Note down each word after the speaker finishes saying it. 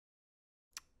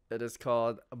It is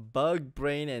called Bug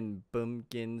Brain and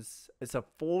Bumpkins. It's a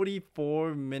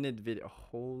 44-minute video.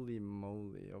 Holy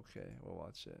moly. Okay, we'll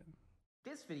watch it.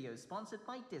 This video is sponsored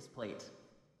by Displate.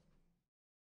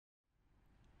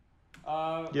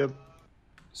 Yep.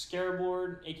 Scarab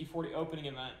Lord, AK-40 opening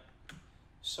event.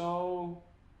 So,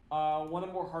 one of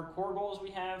the more hardcore goals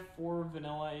we have for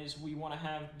vanilla is we want to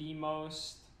have the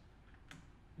most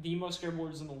Scarab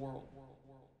Lords in the world.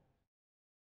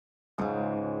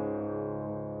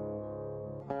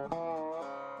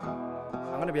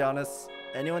 I'm gonna be honest.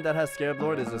 Anyone that has Scarab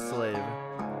Lord is a slave.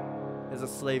 Is a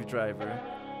slave driver.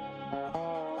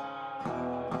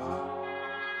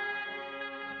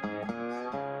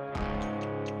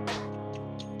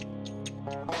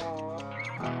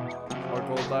 Or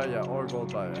gold buyer, yeah, or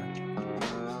gold buyer.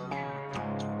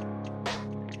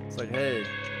 It's like, hey,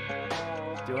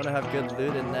 do you want to have good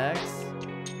loot in next?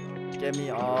 Get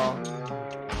me all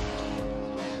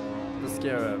the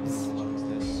scarabs.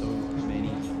 There's so many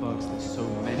bugs. There's so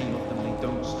many of them. They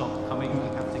don't stop coming.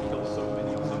 We have to kill so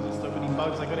many of them. There's so many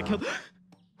bugs. I gotta kill.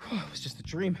 It was just a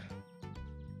dream.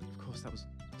 Of course, that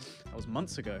was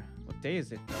months ago. What day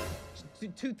is it?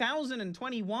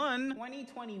 2021.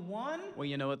 2021. Well,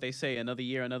 you know what they say. Another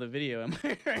year, another video. Am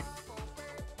I right?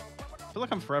 I feel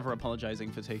like I'm forever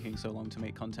apologizing for taking so long to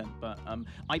make content, but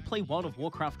I play World of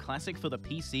Warcraft Classic for the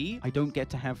PC. I don't get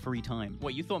to have free time.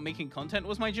 What, you thought making content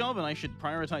was my job and I should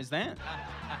prioritize that?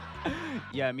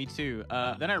 Yeah, me too.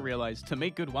 Then I realized to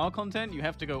make good WoW content, you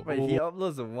have to go. Wait, he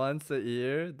uploads once a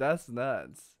year? That's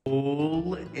nuts.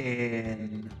 All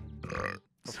in.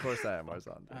 Of course I am,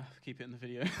 Arzon. Keep it in the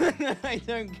video. I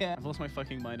don't care. I've lost my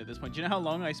fucking mind at this point. Do you know how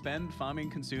long I spend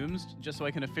farming consumes just so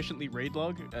I can efficiently raid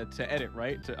log to edit,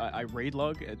 right? I raid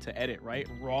log to edit, right?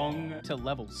 Wrong. To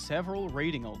level several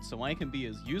raiding ults so I can be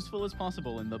as useful as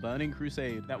possible in the Burning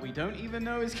Crusade that we don't even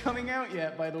know is coming out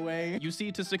yet, by the way. You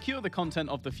see, to secure the content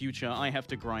of the future, I have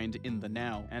to grind in the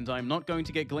now. And I'm not going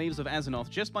to get Glaives of Azeroth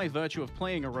just by virtue of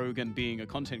playing a rogue and being a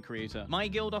content creator. My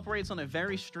guild operates on a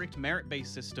very strict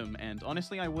merit-based system, and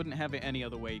honestly, I wouldn't have it any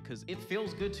other way because it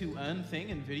feels good to earn thing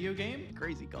in video game.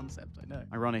 Crazy concept, I know.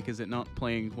 Ironic, is it not?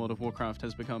 Playing World of Warcraft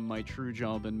has become my true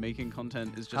job, and making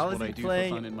content is just what I do for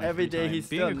fun in my every free day? time. He's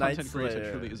Being still a Night content creator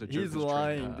Slayer. truly is a He's joker's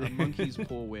lying. trick, a monkey's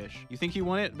poor wish. You think you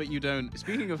want it, but you don't.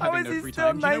 Speaking of How having is no he free still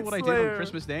time, do you know Night what I did Slayer? on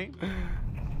Christmas Day?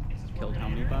 Killed how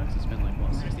many bugs? It's been like,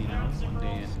 what, 16 hours? One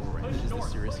day in 4 rounds. Is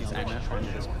this seriously so much fun?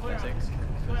 This pathetic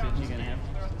footage you're gonna have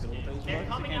to kill those bugs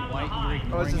again? Why you're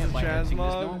ignoring it by editing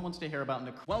this? No one wants to hear about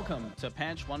Welcome to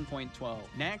patch 1.12.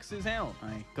 Nax is out.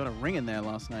 I got a ring in there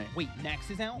last night. Wait, Nax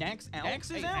is out? Nax out?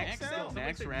 Nax is out?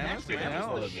 Nax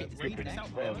out?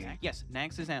 Yes,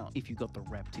 Nax is out. If you got the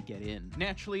rep to get in.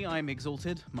 Naturally, I'm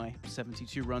exalted. My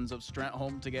 72 runs of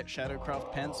Stratholm to get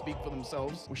Shadowcraft pants speak for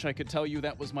themselves. Wish I could tell you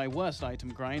that was my worst item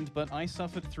grind, but I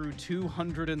suffered through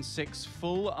 206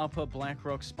 full upper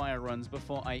Blackrock Spire runs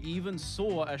before I even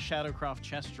saw a Shadowcraft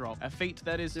chest drop. A fate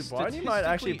that is Barny might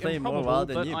actually play more improbable, WoW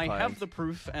than but you, I Pike. have the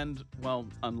proof, and, well,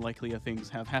 unlikelier things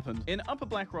have happened. In Upper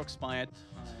Blackrock Spire,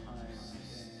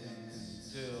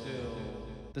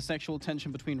 the sexual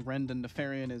tension between Rend and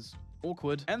Nefarian is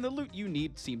awkward, and the loot you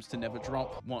need seems to never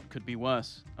drop. What could be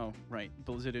worse? Oh, right.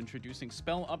 Blizzard introducing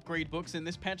spell upgrade books in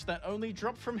this patch that only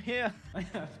drop from here. I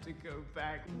have to go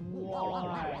back.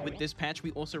 Why? With this patch,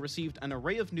 we also received an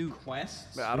array of new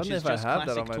quests, I don't which know is if I just have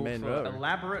that classic on my talk main for road.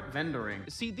 elaborate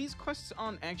vendoring. See, these quests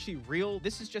aren't actually real.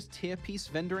 This is just tier piece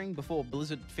vendoring before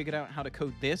Blizzard figured out how to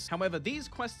code this. However, these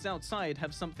quests outside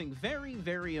have something very,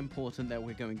 very important that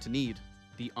we're going to need.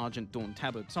 The Argent Dawn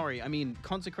Tabard. Sorry, I mean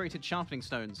Consecrated Sharpening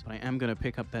Stones. But I am gonna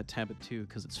pick up that Tabard too,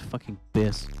 because it's fucking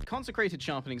BIS. Consecrated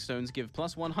Sharpening Stones give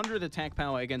plus 100 attack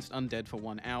power against undead for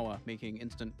 1 hour, making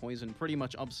instant poison pretty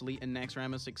much obsolete in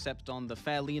Naxxramas except on the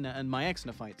Fairlina and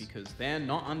Myexna fights, because they're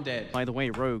not undead. By the way,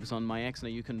 rogues, on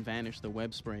Myexna you can vanish the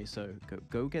web spray, so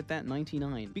go get that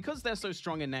 99. Because they're so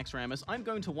strong in Naxxramas, I'm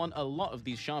going to want a lot of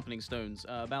these Sharpening Stones,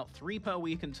 about 3 per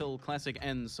week until Classic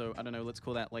ends, so I don't know, let's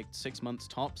call that like 6 months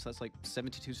tops. That's like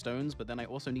 72 stones, but then I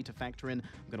also need to factor in,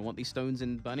 I'm gonna want these stones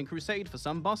in Burning Crusade for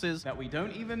some bosses that we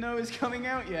don't even know is coming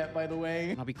out yet, by the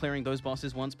way. I'll be clearing those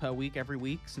bosses once per week, every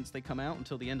week, since they come out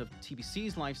until the end of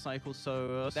TBC's life cycle,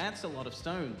 so that's a lot of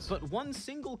stones. But one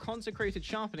single Consecrated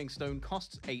Sharpening Stone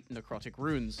costs 8 necrotic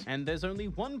runes, and there's only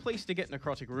one place to get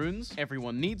necrotic runes.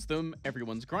 Everyone needs them,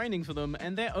 everyone's grinding for them,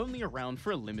 and they're only around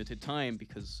for a limited time,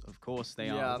 because of course they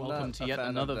are. Welcome to yet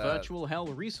another virtual hell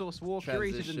resource war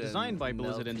curated and designed by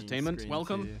Blizzard Entertainment.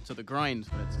 Welcome see. to the grind,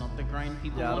 but it's not the grind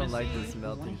people Yeah, I want don't to like see. this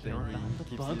melting thing. You're where about he the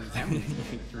keeps bug using- family's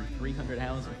looking through 300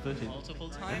 hours of footage. Multiple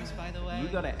times, by the way. You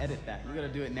gotta edit that. You gotta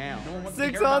do it now. No one wants to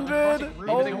hear 600? about the necrotic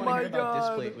Oh Maybe they wanna my hear about God.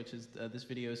 Displate, which is this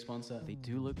video's sponsor. They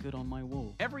do look good on my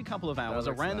wall. Every couple of hours,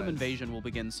 a looks random nice. invasion will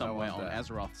begin somewhere want on that.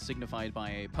 Azeroth, signified by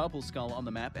a purple skull on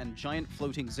the map and giant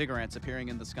floating ziggurats appearing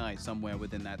in the sky somewhere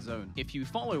within that zone. If you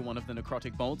follow one of the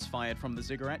necrotic bolts fired from the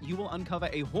ziggurat, you will uncover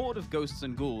a horde of ghosts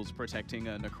and ghouls protecting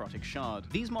a necrotic shard.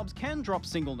 These mobs can drop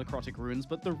single necrotic runes,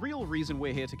 but the real reason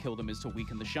we're here to kill them is to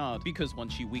weaken the shard, because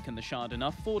once you weaken the shard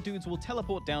enough, 4 dudes will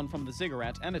teleport down from the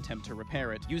ziggurat and attempt to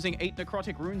repair it. Using 8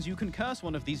 necrotic runes, you can curse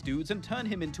one of these dudes and turn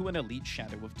him into an elite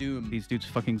Shadow of Doom. These dudes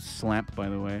fucking slap, by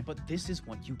the way. But this is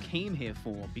what you came here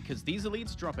for, because these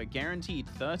elites drop a guaranteed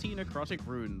 30 necrotic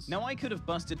runes. Now, I could have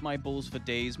busted my balls for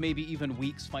days, maybe even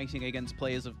weeks, fighting against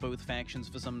players of both factions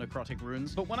for some necrotic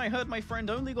runes, but when I heard my friend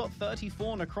only got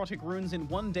 34 necrotic runes in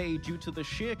one day due to the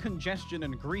sheer congestion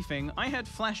and griefing, I had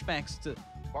flashbacks to...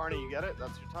 Barney, you get it?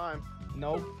 That's your time.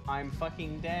 Nope, I'm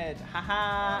fucking dead.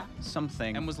 Haha.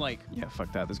 Something. And was like, yeah,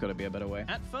 fuck that. There's got to be a better way.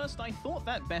 At first, I thought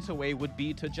that better way would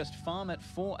be to just farm at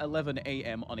 4:11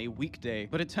 a.m. on a weekday.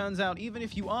 But it turns out, even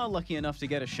if you are lucky enough to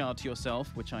get a shard to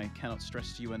yourself, which I cannot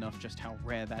stress to you enough just how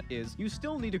rare that is, you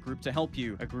still need a group to help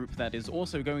you. A group that is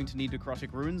also going to need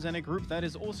necrotic runes, and a group that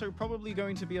is also probably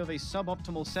going to be of a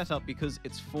suboptimal setup because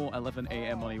it's 4:11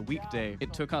 a.m. on a weekday.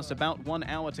 It took us about 1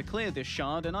 hour to clear this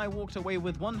shard, and I walked away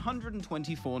with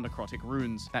 124 necrotic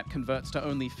runes. That converts to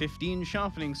only 15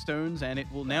 sharpening stones, and it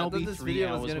will now thought be this 3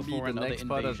 video was hours gonna be before the another next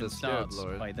part of invasion the Scarab starts.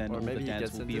 Lord. By then, Or all the maybe he dads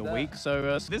gets will be into that. awake,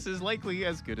 so this is likely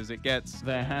as good as it gets.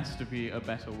 There has to be a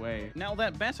better way. Now,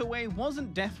 that better way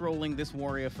wasn't death rolling this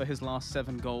warrior for his last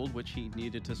 7 gold, which he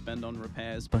needed to spend on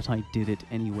repairs, but I did it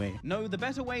anyway. No, the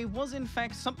better way was in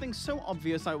fact something so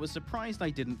obvious I was surprised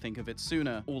I didn't think of it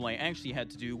sooner. All I actually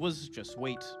had to do was just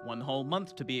wait. 1 whole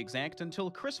month to be exact, until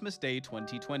Christmas Day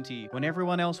 2020. When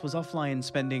everyone else was offline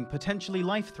spending potentially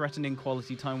life-threatening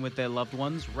quality time with their loved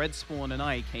ones, Red Spawn and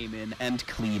I came in and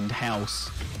cleaned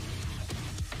house.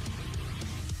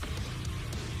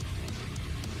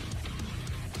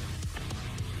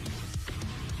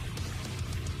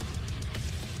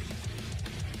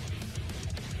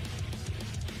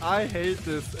 I hate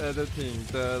this editing,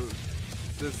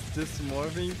 this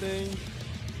morphing thing.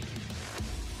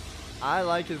 I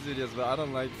like his videos, but I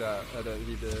don't like that edit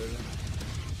he did.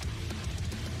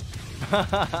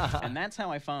 And that's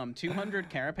how I farmed 200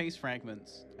 carapace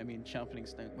fragments. I mean, sharpening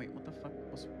stone. Wait, what the fuck?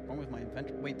 What's wrong with my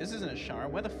inventory? Wait, this isn't a shower.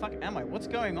 Where the fuck am I? What's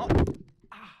going on?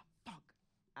 Ah, fuck.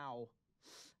 Ow.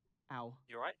 Ow.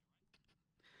 You alright?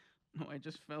 No, I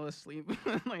just fell asleep.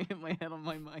 I hit my head on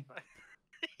my mic.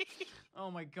 Oh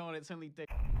my god, it's only day.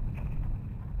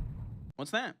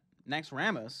 What's that? Nax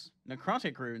Ramus?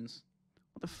 Necrotic runes?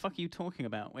 What the fuck are you talking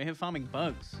about? We're here farming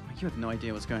bugs. You have no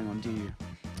idea what's going on, do you?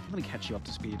 Let me catch you up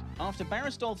to speed. After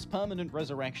Baristolf's permanent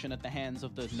resurrection at the hands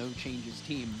of the No Changes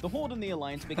team, the Horde and the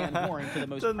Alliance began warring for the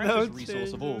most The precious No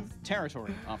resource of all, Changes.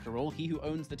 territory. After all, he who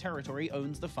owns the territory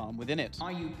owns the farm within it.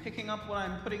 Are you picking up what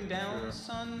I'm putting down,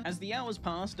 son? As the hours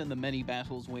passed and the many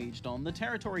battles waged on, the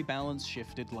territory balance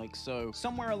shifted like so.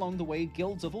 Somewhere along the way,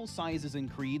 guilds of all sizes and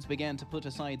creeds began to put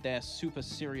aside their super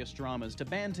serious dramas to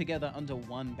band together under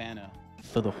one banner.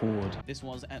 For the Horde. This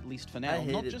was, at least for now,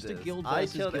 not hated just a this. guild I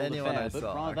versus killed guild anyone I affair, but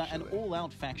saw, rather an actually.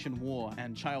 all-out faction war,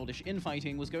 and childish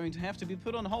infighting was going to have to be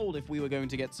put on hold if we were going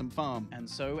to get some farm. And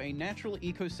so a natural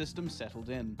ecosystem settled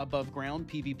in. Above ground,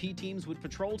 PvP teams would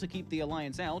patrol to keep the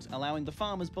Alliance out, allowing the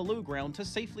farmers below ground to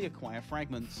safely acquire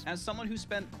fragments. As someone who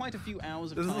spent quite a few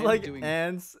hours of This time is like doing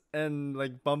ants and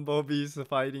like bumblebees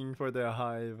fighting for their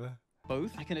hive.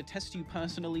 both, I can attest to you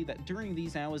personally that during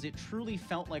these hours, it truly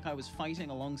felt like I was fighting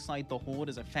alongside the Horde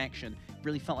as a faction. It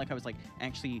really felt like I was like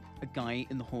actually a guy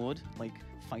in the Horde, like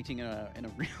fighting in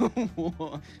a real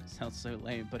war. Sounds so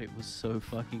lame, but it was so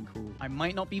fucking cool. I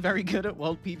might not be very good at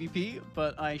world PvP,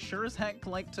 but I sure as heck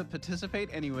like to participate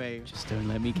anyway. Just don't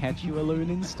let me catch you alone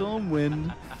in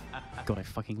Stormwind. God, I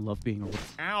fucking love being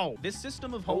a... Ow! This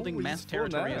system of holding Holy mass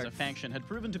territory as a smokes. faction had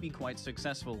proven to be quite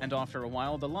successful, and after a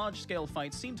while, the large-scale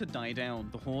fights seemed to die down.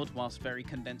 The Horde, whilst very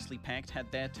condensely packed,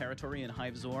 had their territory in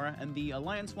Hive Zora, and the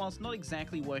Alliance, whilst not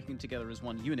exactly working together as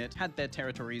one unit, had their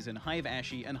territories in Hive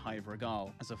Ashy and Hive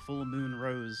Regal. As a full moon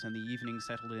rose and the evening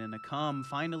settled in, a calm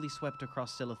finally swept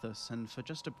across Silithus, and for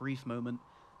just a brief moment,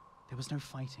 there was no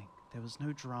fighting. There was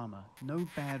no drama, no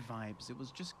bad vibes. It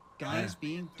was just guys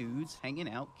being dudes, hanging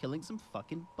out, killing some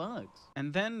fucking bugs.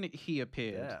 And then he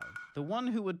appeared. Yeah. The one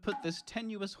who would put this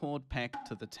tenuous horde pack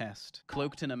to the test.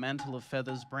 Cloaked in a mantle of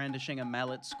feathers, brandishing a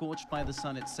mallet scorched by the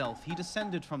sun itself, he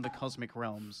descended from the cosmic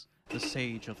realms, the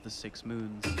sage of the 6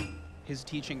 moons. His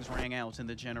teachings rang out in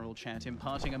the general chat,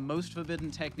 imparting a most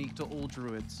forbidden technique to all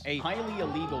druids. A highly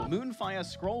illegal Moonfire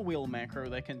scroll wheel macro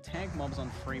that can tag mobs on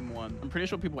frame 1. I'm pretty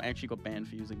sure people actually got banned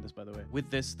for using this, by the way. With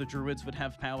this, the druids would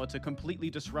have power to completely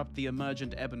disrupt the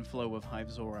emergent ebb and flow of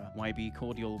Hive Zora. Why be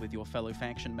cordial with your fellow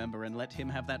faction member and let him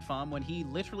have that farm when he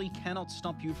literally cannot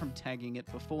stop you from tagging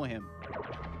it before him?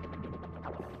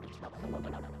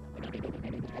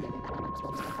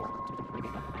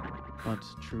 But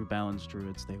true balance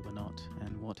druids they were not,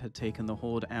 and what had taken the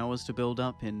Horde hours to build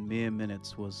up in mere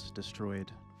minutes was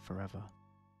destroyed forever.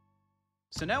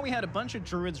 So now we had a bunch of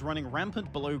druids running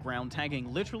rampant below ground,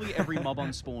 tagging literally every mob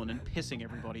on spawn and pissing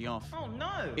everybody off. Oh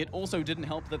no! It also didn't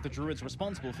help that the druids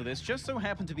responsible for this just so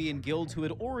happened to be in guilds who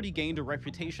had already gained a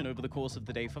reputation over the course of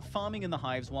the day for farming in the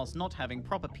hives whilst not having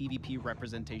proper PvP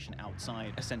representation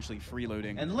outside, essentially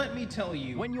freeloading. And let me tell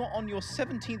you, when you're on your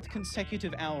 17th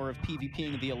consecutive hour of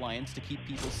PvPing the Alliance to keep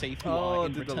people safe who are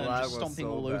in return just stomping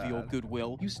all over your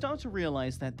goodwill, you start to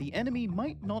realize that the enemy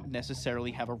might not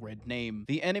necessarily have a red name.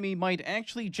 The enemy might actually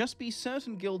just be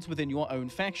certain guilds within your own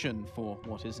faction, for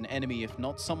what is an enemy if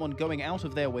not someone going out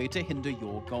of their way to hinder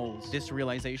your goals? This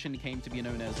realization came to be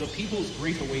known as the People's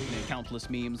Great Awakening. Countless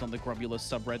memes on the Grubulus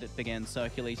subreddit began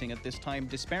circulating at this time,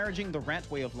 disparaging the rat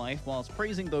way of life whilst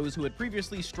praising those who had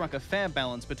previously struck a fair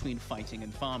balance between fighting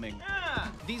and farming.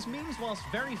 These memes, whilst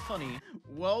very funny,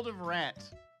 World of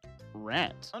Rat.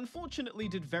 Unfortunately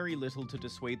did very little to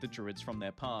dissuade the druids from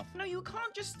their path. No, you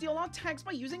can't just steal our tags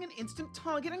by using an instant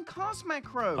target and cast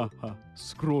macro.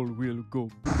 Scroll wheel go.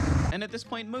 And at this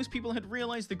point, most people had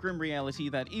realized the grim reality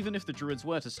that even if the druids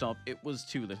were to stop, it was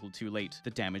too little too late. The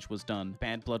damage was done.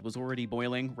 Bad blood was already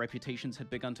boiling, reputations had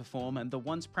begun to form, and the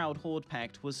once proud Horde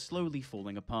pact was slowly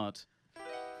falling apart.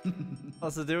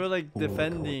 Also, they were like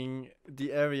defending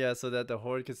the area so that the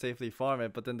Horde could safely farm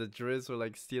it, but then the druids were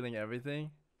like stealing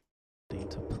everything.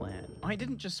 To plan. I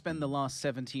didn't just spend the last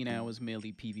 17 hours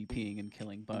merely PvPing and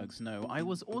killing bugs, no. I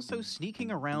was also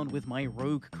sneaking around with my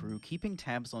rogue crew, keeping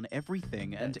tabs on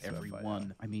everything and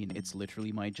everyone. I mean, it's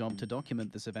literally my job to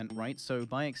document this event, right? So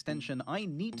by extension, I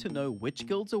need to know which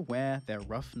guilds are where, their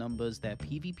rough numbers, their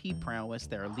PvP prowess,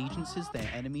 their allegiances, their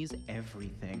enemies,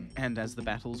 everything. And as the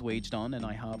battles waged on and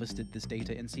I harvested this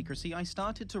data in secrecy, I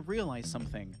started to realize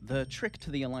something. The trick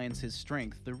to the Alliance's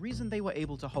strength, the reason they were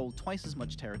able to hold twice as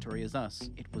much territory as us,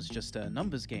 it was just a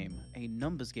numbers game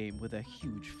with a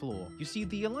huge flaw. You see,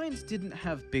 the Alliance didn't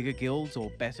have bigger guilds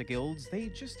or better guilds, they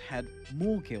just had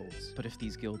more guilds. But if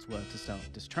these guilds were to start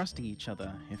distrusting each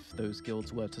other, if those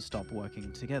guilds were to stop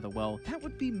working together, well, that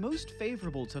would be most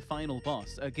favorable to Final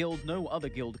Boss, a guild no other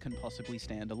guild can possibly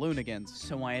stand alone against.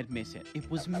 So I admit it, it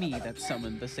was me that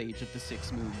summoned the Sage of the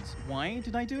Six Moons. Why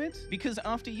did I do it? Because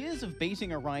after years of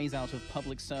baiting a rise out of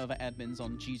public server admins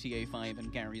on GTA 5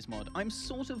 and Gary's mod, I'm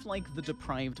sort of like the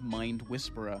deprived mind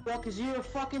whisperer. Well, cause you're a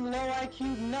fucking low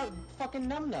IQ fucking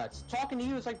numbnuts. Talking to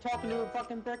you is like talking to a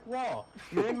fucking brick wall.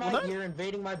 You're in my ear,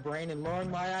 invading my brain and lowering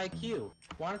my IQ.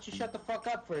 Why don't you shut the fuck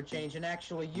up for a change and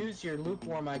actually use your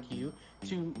lukewarm IQ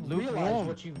to realize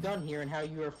what you've done here and how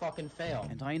you are fucking failed.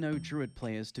 And I know druid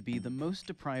players to be the most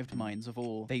deprived minds of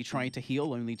all. They try to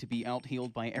heal only to be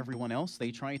out-healed by everyone else.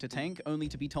 They try to tank only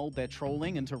to be told they're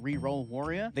trolling and to re-roll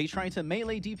warrior. They try to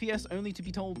melee DPS only to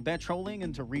be told they're trolling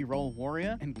and to re-roll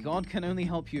warrior. And God can only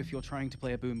help you if you're trying to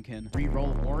play a boomkin.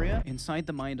 Re-roll warrior? Inside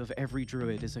the mind of every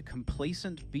druid is a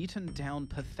complacent, beaten down,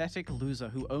 pathetic loser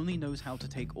who only knows how to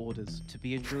take orders. To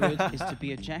be a druid is to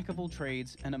be a jack of all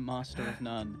trades and a master of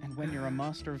none. And when you're a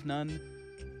master of none,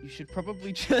 you should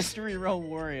probably just reroll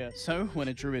warrior. So, when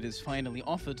a druid is finally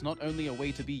offered not only a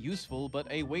way to be useful,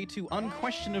 but a way to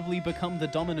unquestionably become the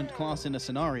dominant class in a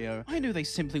scenario, I knew they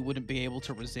simply wouldn't be able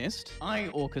to resist. I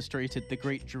orchestrated the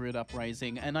Great Druid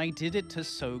Uprising, and I did it to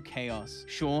sow chaos.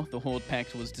 Sure, the Horde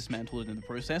Pact was dismantled in the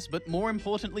process, but more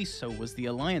importantly, so was the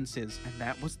Alliances. And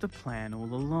that was the plan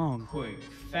all along. Quick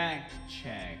fact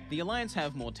check. The Alliance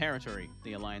have more territory.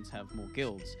 The Alliance have more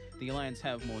guilds. The Alliance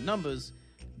have more numbers.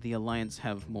 The Alliance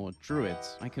have more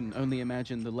druids. I can only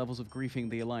imagine the levels of griefing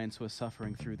the Alliance were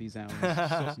suffering through these hours.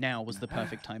 So now was the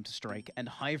perfect time to strike, and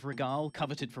Hive Regal,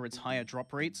 coveted for its higher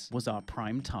drop rates, was our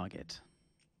prime target.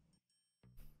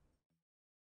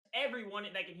 Everyone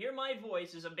that can hear my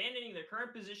voice is abandoning their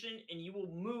current position, and you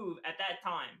will move at that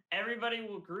time. Everybody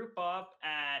will group up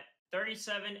at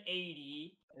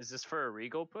 3780. Is this for a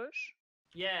Regal push?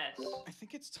 Yes. I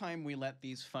think it's time we let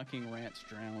these fucking rats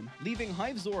drown. Leaving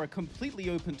Hive Zora completely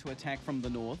open to attack from the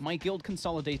north, my guild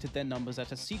consolidated their numbers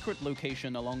at a secret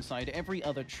location alongside every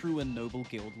other true and noble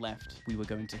guild left. We were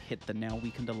going to hit the now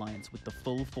weakened Alliance with the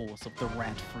full force of the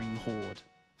rat-free Horde.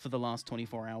 For the last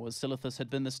 24 hours, Silithus had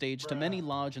been the stage to many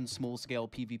large and small-scale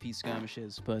PvP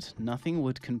skirmishes, but nothing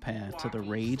would compare to the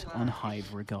raid on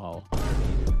Hive Regal.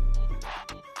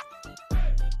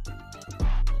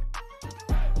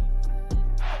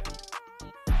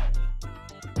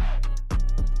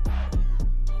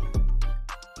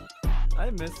 I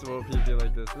miss world PvP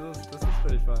like this. This is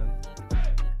pretty fun.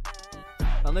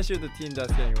 Unless you're the team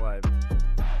that's getting wiped.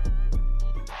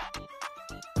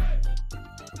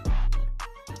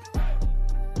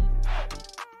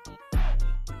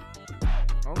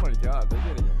 Oh my god,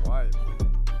 they're getting wiped.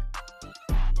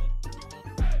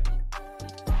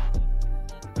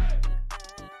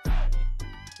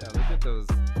 Yeah, look at those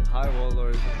high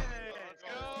warlords.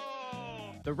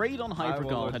 The raid on Hive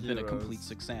Regal Warlord had been a heroes. complete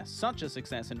success. Such a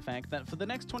success, in fact, that for the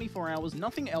next 24 hours,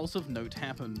 nothing else of note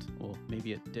happened. Or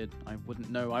maybe it did. I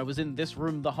wouldn't know. I was in this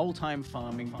room the whole time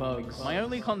farming bugs. My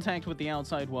only contact with the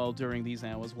outside world during these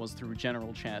hours was through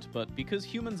general chat, but because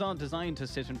humans aren't designed to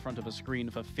sit in front of a screen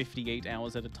for 58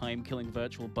 hours at a time killing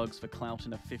virtual bugs for clout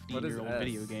in a 15-year-old S?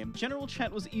 video game, general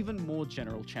chat was even more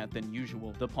general chat than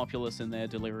usual. The populace in their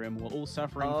delirium were all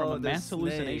suffering from Oh, a they're mass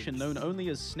hallucination snakes. known only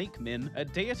as Snake Min, a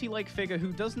deity-like figure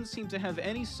who doesn't seem to have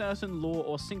any certain lore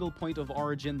or single point of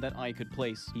origin that I could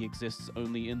place. He exists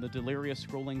only in the delirious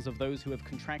scrollings of those who have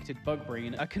contracted bug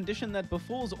brain, a condition that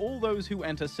befalls all those who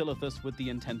enter Silithus with the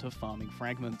intent of farming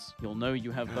fragments. You'll know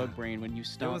you have bug brain when you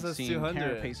start was a seeing 200.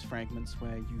 carapace fragments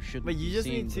where you shouldn't Wait, you be just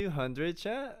seeing need 200,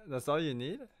 chat? That's all you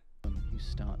need? them. You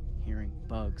start hearing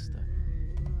bugs,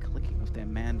 the clicking of their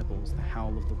mandibles, the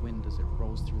howl of the wind as it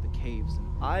rolls through the caves, and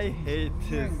I hate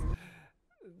this.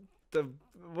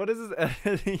 What is this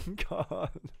editing called?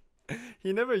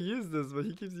 He never used this, but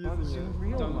he keeps using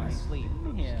it. don't sleep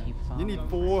here. You need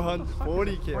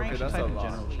 440k. Okay, that's a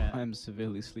lot. I'm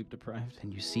severely sleep deprived.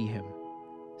 And you see him,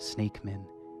 Snake Man.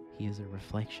 He is a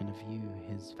reflection of you.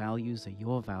 His values are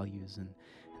your values, and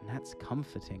that's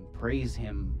comforting. Praise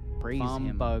him. Praise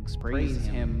him. Bugs. Praise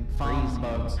him. Praise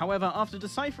bugs. However, after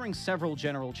deciphering several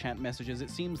general chat messages, it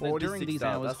seems that during these 46,000,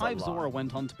 hours, that's a Hive lot. Zora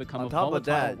went on to become On a top of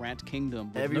volatile that, rat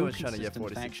kingdom with everyone's no trying to get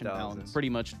consistent faction 46,000. balance. Pretty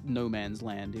much no man's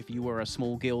land. If you were a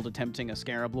small guild attempting a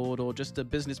Scarab Lord or just a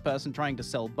business person trying to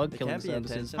sell bug It killing can't be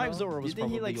services, intentional. Hive Zora You was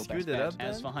think he, probably like, your screwed best it bet. up,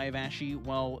 As then? for Hive Ashi,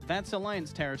 well, that's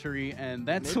Alliance territory, and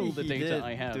that's Maybe all the he data did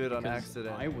I have. do it on because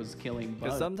accident. I was killing Because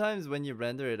bugs. sometimes when you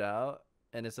render it out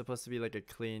and it's supposed to be like a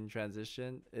clean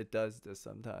transition, it does this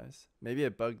sometimes. Maybe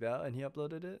it bugged out and he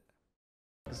uploaded it.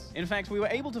 In fact, we were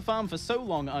able to farm for so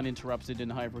long uninterrupted in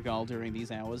Hive Regal during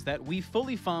these hours that we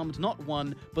fully farmed not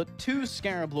one, but 2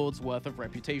 Scarab Lords worth of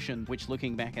reputation, which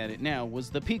looking back at it now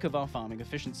was the peak of our farming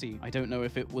efficiency. I don't know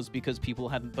if it was because people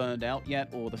hadn't burned out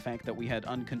yet, or the fact that we had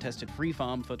uncontested free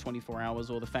farm for 24 hours,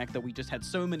 or the fact that we just had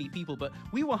so many people, but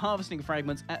we were harvesting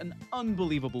fragments at an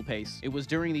unbelievable pace. It was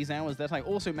during these hours that I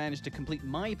also managed to complete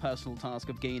my personal task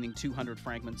of gaining 200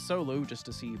 fragments solo, just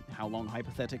to see how long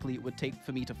hypothetically it would take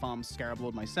for me to farm Scarab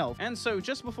Lord myself. And so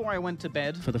just before I went to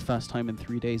bed, for the first time in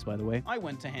 3 days by the way, I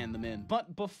went to hand them in.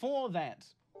 But before that,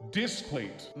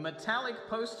 Displate. metallic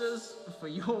posters for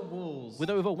your walls. With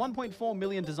over 1.4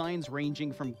 million designs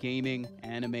ranging from gaming,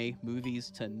 anime, movies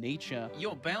to nature,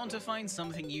 you're bound to find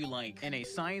something you like in a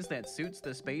size that suits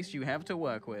the space you have to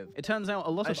work with. It turns out a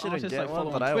lot I of shouldn't artists get I follow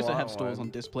one, but on I Twitter want have stores one.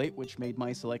 on Displate, which made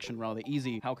my selection rather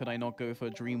easy. How could I not go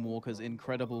for Dreamwalker's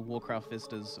incredible Warcraft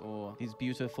vistas or these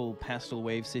beautiful pastel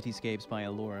wave cityscapes by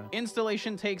Allura?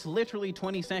 Installation takes literally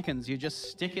 20 seconds. You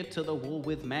just stick it to the wall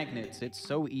with magnets. It's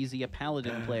so easy a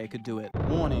paladin player could do it.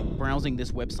 Warning, browsing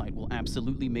this website will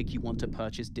absolutely make you want to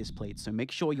purchase Displate, so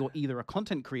make sure you're either a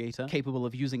content creator capable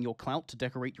of using your clout to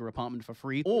decorate your apartment for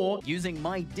free, or using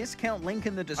my discount link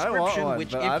in the description, one,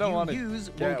 which but I if don't you wanna use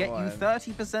will get get you one.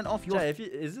 30% off your Yeah,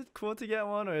 is it cool to get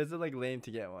one or is it like lame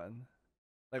to get one?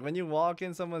 Like when you walk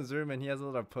in someone's room and he has a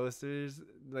lot of posters,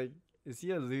 like is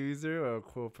he a loser or a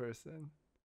cool person?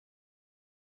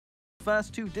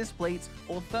 first 2 Displates,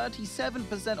 or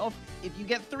 37% off if you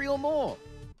get 3 or more.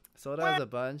 Soda has a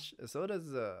bunch. Soda's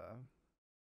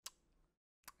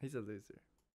he's a loser.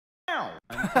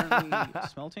 I'm currently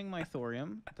smelting my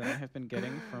thorium that I have been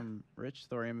getting from rich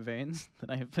thorium veins that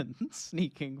I have been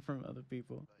sneaking from other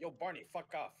people. Yo, Barney,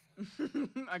 fuck off.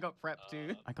 I got prepped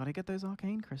too. I gotta get those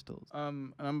arcane crystals.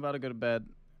 And I'm about to go to bed.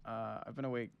 I've been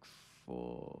awake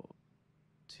for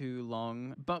too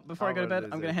long. But before I go to bed,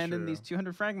 I'm gonna hand in these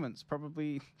 200 fragments.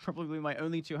 Probably my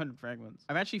only 200 fragments.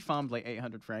 I've actually farmed like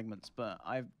 800 fragments, but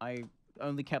I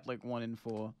only kept like 1 in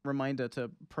 4. Reminder,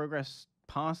 to progress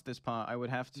past this part, I would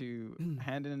have to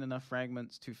hand in enough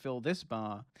fragments to fill this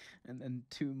bar, and then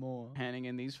 2 more. Handing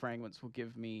in these fragments will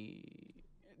give me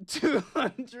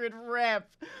 200 rep.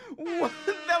 What?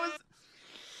 That was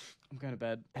I'm going to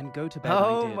bed. And go to bed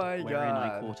Oh I did, my wherein I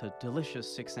God. caught a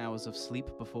delicious 6 hours of sleep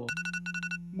before...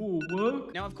 More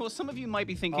work? Now, of course, some of you might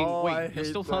be thinking, Oh, I wait, you're hate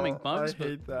still farming that. bugs? I But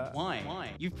hate that. why?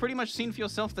 You've pretty much seen for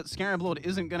yourself that Scarab Lord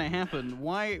isn't going to happen.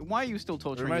 Why are you still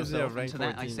torturing Reminds me yourself? of And to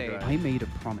rank that I 14 say, grind. I made a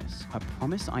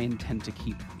promise I intend to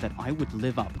keep, that I would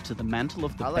live up to the mantle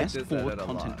of the I like best this forward edit a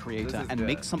content lot. creator This is and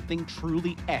make good. something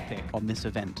truly epic on this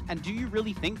event. And do you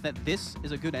really think that this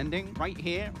is a good ending? Right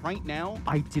here, right now?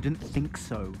 I didn't think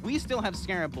so. We still have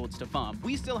Scarab Lords to farm.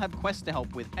 We still have quests to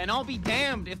help with. And I'll be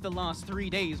damned if the last 3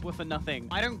 days were for nothing.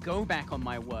 I don't go back on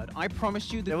my word. I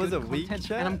promised you the It was good a weak content,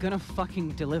 chat? and I'm gonna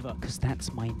fucking deliver. Because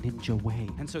that's my ninja way.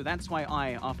 And so that's why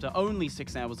I, after only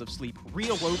 6 hours of sleep,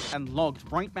 reawoke and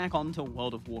logged right back onto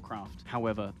World of Warcraft.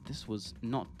 However, this was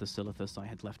not the Silithus I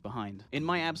had left behind. In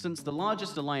my absence, the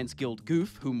largest Alliance guild,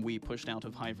 Goof, whom we pushed out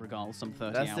of Hive Regal some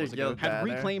 30 That's their hours ago, guild had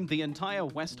banner. reclaimed the entire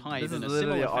West Hive This in a is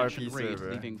literally similar a fashion RP raid,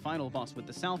 server. leaving Final Boss with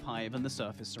the South Hive and the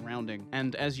surface surrounding.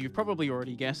 And as you've probably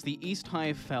already guessed, the East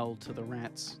Hive fell to the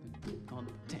rats.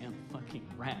 Goddamn fucking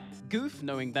rats. Goof,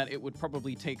 knowing that it would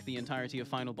probably take the entirety of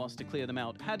Final Boss to clear them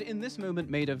out, had in this moment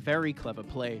made a very clever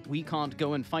play. We can't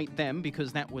go and fight them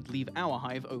because that would leave our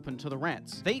hive open to the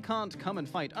rats. They can't come and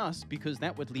fight us because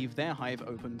that would leave their hive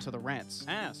open to the rats.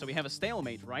 Ah, so we have a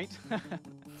stalemate, right?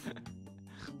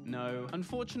 No.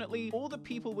 Unfortunately, all the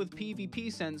people with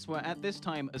PvP sense were at this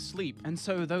time asleep, and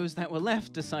so those that were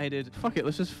left decided, fuck it,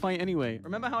 let's just fight anyway.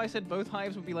 Remember how I said both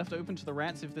hives would be left open to the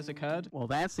rats if this occurred? Well,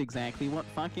 that's exactly what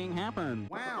fucking happened.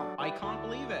 Wow, I can't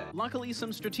believe it. Luckily,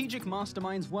 some strategic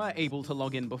masterminds were able to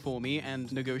log in before me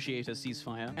and negotiate a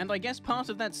ceasefire. And I guess part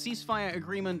of that ceasefire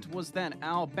agreement was that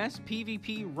our best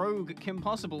PvP rogue, Kim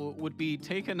Possible, would be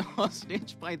taken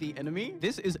hostage by the enemy.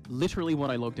 This is literally what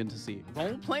I logged in to see.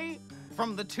 Roleplay?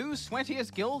 From the 2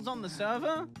 sweatiest guilds on the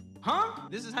server? Huh?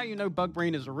 This is how you know bug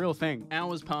brain is a real thing.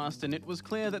 Hours passed, and it was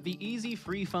clear that the easy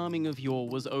free farming of yore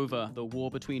was over. The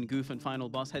war between Goof and Final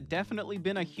Boss had definitely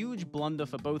been a huge blunder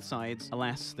for both sides.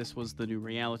 Alas, this was the new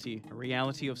reality. A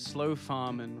reality of slow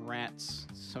farm and rats.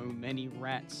 So many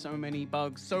rats, so many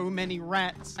bugs, so many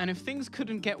rats. And if things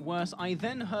couldn't get worse, I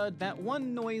then heard that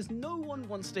one noise no one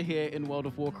wants to hear in World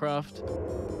of Warcraft.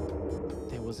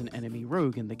 There was an enemy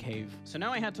rogue in the cave. So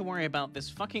now I had to worry about this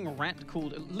fucking rat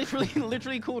called,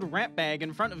 literally called Ratbag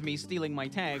in front of me stealing my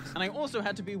tags. And I also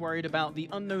had to be worried about the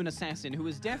unknown assassin who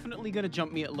was definitely gonna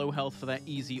jump me at low health for that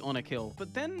easy honor kill.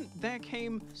 But then there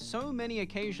came so many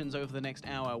occasions over the next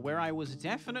hour where I was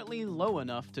definitely low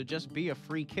enough to just be a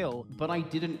free kill, but I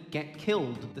didn't get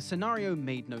killed. The scenario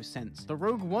made no sense. The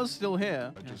rogue was still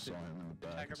here.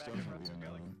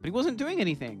 But he wasn't doing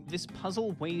anything. This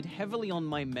puzzle weighed heavily on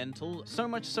my mental, so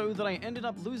much so that I ended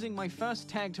up losing my first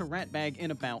tag to Ratbag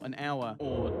in about an hour.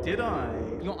 Or did I?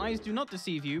 Your eyes do not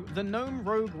deceive you. The gnome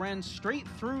rogue ran straight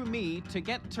through me to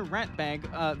get to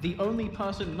Ratbag, the only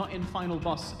person not in Final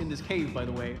Boss in this cave, by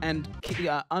the way, and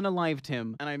unalived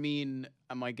him. And I mean,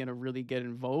 am I gonna really get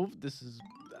involved? This is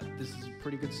a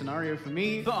pretty good scenario for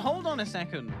me. But hold on a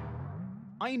second.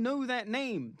 I know that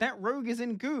name. That rogue is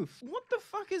in Goof. What the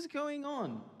fuck is going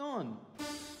on?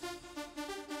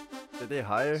 Did they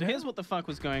hire So him? here's what the fuck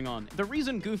was going on. The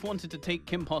reason Goof wanted to take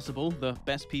Kim Possible, the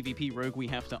best PvP rogue we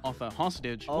have to offer,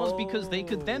 hostage, was because they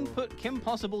could then put Kim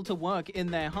Possible to work in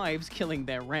their hives killing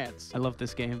their rats. I love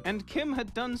this game. And Kim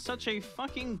had done such a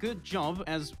fucking good job,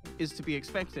 as is to be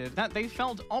expected, that they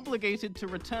felt obligated to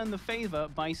return the favor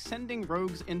by sending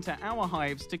rogues into our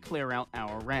hives to clear out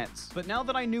our rats. But now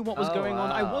that I knew what was going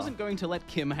on, I wow. wasn't going to let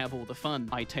Kim have all the fun.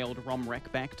 I tailed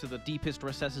Romrek back to the deepest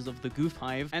recesses of the Goof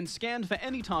hive and scanned for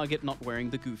any target not wearing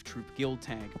the Goof Troop guild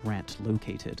tag. Rat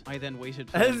located. I then waited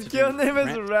for them His to guild do name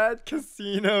is rat Rat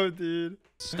Casino, dude.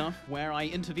 stuff where I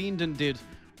intervened and did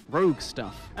rogue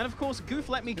stuff. And of course, Goof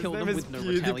let me kill name them is with no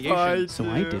PewDiePie, retaliation. So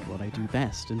I did what I do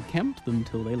best and camped them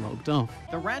till they logged off.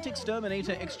 The Rat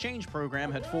Exterminator exchange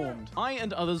program had formed. I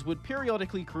and others would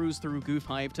periodically cruise through Goof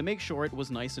Hive to make sure it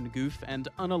was nice and goof and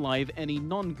unalive any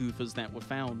non-goofers that were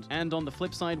found. And on the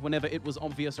flip side, whenever it was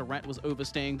obvious a rat was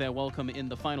overstaying their welcome in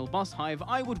the Final Boss Hive,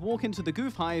 I would walk into the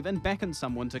Goof Hive and beckon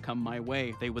someone to come my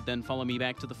way. They would then follow me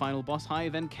back to the Final Boss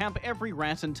Hive and camp every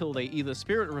rat until they either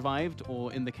spirit revived,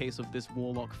 or in the case of this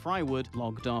Warlock Frywood,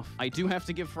 logged off. I do have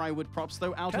to give Frywood props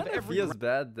though. Out of Kind of every feels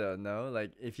bad though, no?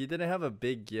 Like if you didn't have a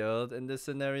big guild in this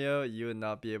scenario, you would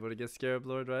not be able to get Scarab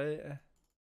Lord, right?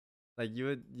 Like you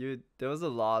would. There was a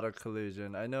lot of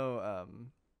collusion. I know.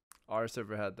 Our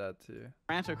server had that too.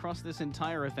 Across this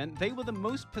entire event, they were the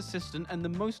most persistent and the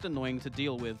most annoying to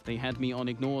deal with. They had me on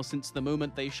ignore since the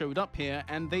moment they showed up here,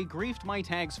 and they griefed my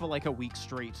tags for like a week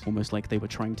straight. Almost like they were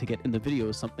trying to get in the video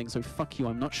or something, so fuck you,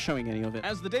 I'm not showing any of it.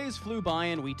 As the days flew by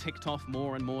and we ticked off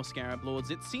more and more Scarab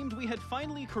Lords, it seemed we had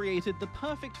finally created the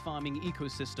perfect farming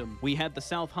ecosystem. We had the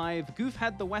South Hive, Goof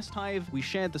had the West Hive, we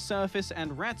shared the surface,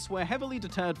 and rats were heavily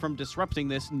deterred from disrupting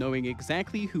this, knowing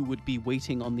exactly who would be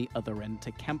waiting on the other end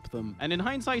to camp them. And in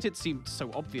hindsight, it seemed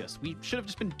so obvious. We should have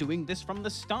just been doing this from the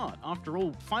start. After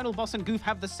all, Final Boss and Goof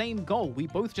have the same goal. We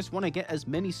both just want to get as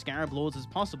many Scarab Lords as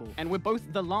possible. And we're both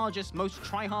the largest, most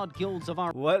try-hard guilds of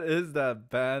our— What is that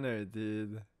banner,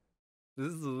 dude?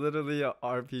 This is literally a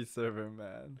RP server,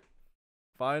 man.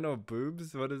 Final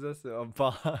boobs? What is this?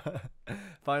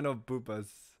 Final boobas.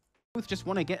 Both just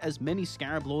want to get as many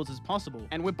Scarab Lords as possible,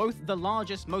 and we're both the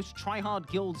largest, most try-hard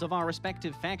guilds of our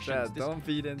respective factions. Yeah, don't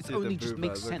feed into this only the just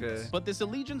makes boobas, sense. okay? But this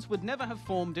allegiance would never have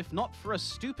formed if not for a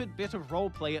stupid bit of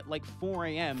roleplay at like 4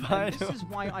 a.m. And this is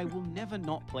why I will never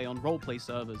not play on roleplay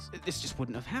servers. This just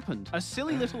wouldn't have happened. A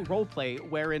silly little roleplay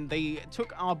wherein they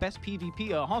took our best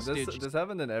PvPer hostage. This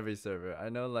happened in every server. I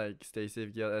know, like Stacy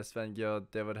Guild, Esfand Guild,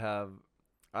 they would have.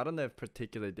 I don't know if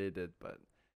particularly they did, but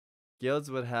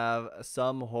guilds would have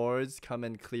some hordes come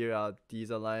and clear out these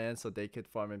alliance so they could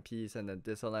farm in peace, and then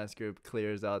this alliance group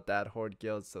clears out that horde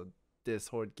guild so this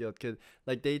horde guild could,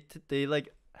 like, they like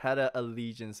had an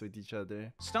allegiance with each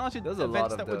other. Started There was a events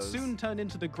lot of that would those. soon turn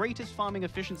into the greatest farming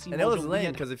efficiency. And it was module we lame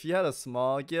had because if you had a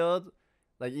small guild,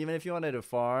 like even if you wanted to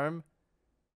farm,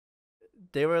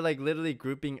 they were like literally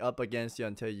grouping up against you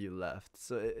until you left.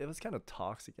 So it was kind of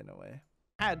toxic in a way.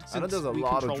 had I know since there's a we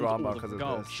lot of controlled drama all because the of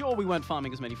gold. this. Sure, we weren't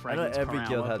farming as many fragments every per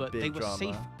guild hour, had but big they were drama.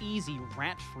 safe, easy,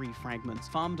 rat-free fragments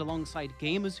farmed alongside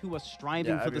gamers who are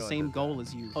striving Yeah, for the everyone same did goal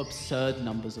as you. Absurd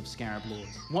numbers of Scarab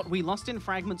Lords. What we lost in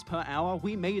fragments per hour,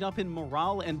 we made up in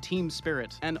morale and team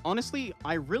spirit. And honestly,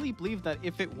 I really believe that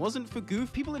if it wasn't for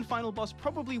Goof, people in Final Boss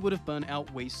probably would have burnt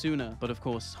out way sooner. But of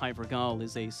course, Hive Regal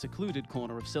is a secluded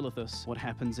corner of Silithus. What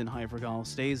happens in Hive Regal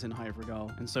stays in Hive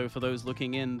Regal. And so for those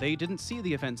looking in, they didn't see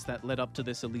the events that led up to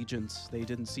this allegiance. They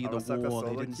didn't see the war,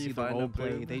 they didn't see the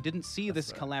roleplay, they didn't see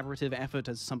this collaborative effort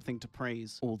as something to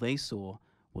praise. All they saw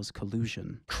was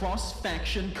collusion.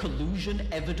 Cross-faction collusion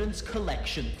evidence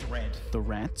collection thread. The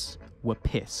rats were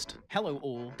pissed. Hello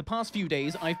all. The past few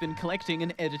days I've been collecting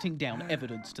and editing down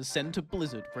evidence to send to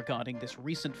Blizzard regarding this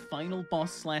recent Final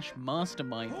Boss slash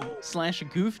Mastermind slash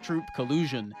Goof Troop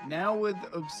collusion. Now with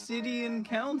Obsidian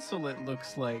Council, it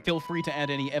looks like. Feel free to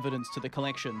add any evidence to the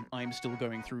collection. I'm still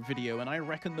going through video, and I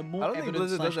reckon the more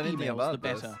evidence slash emails, the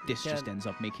better. This just ends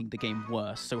up making the game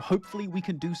worse, so hopefully we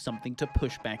can do something to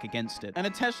push back against it. And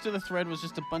attached to the thread was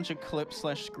just a bunch of clips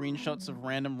slash screenshots of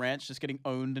random rats just getting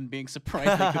owned and being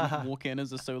surprised they couldn't walk in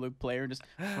as a solo player and just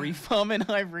free farm in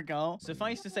Hive Regal.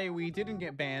 Suffice to say, we didn't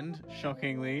get banned,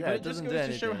 shockingly, Yeah, but it it just doesn't goes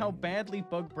do to show anything. how badly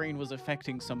Bug Brain was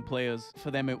affecting some players.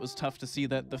 For them, it was tough to see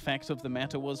that the fact of the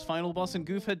matter was Final Boss and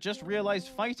Goof had just realized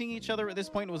fighting each other at this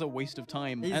point was a waste of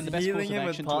time, He's and the best course healing of him with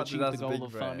action to Pot achieve That's the goal Big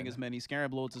of farming Brain. as many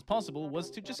Scarab Lords as possible was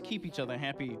to just keep each other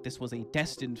happy. This was a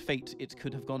destined fate. It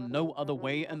could have gone no other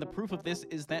way, and the proof of this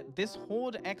is that this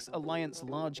Horde X Alliance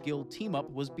large guild team-up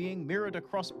was being mirrored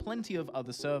across plenty of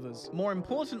other servers. More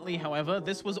importantly, however,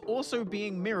 this was also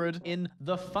being mirrored in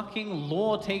the fucking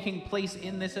lore taking place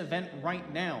in this event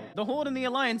right now. The Horde and the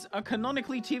Alliance are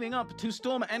canonically teaming up to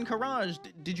storm Anchorage.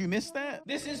 Did you miss that?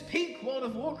 This is peak World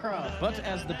of Warcraft. But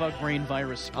as the Bug Brain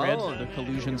virus spread, the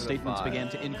collusion statements began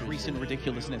to increase in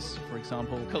ridiculousness. For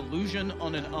example, collusion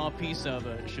on an RP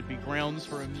server should be grounds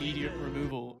for immediate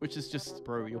removal, which is just,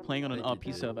 bro, you're playing on an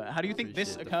RP server. How do you think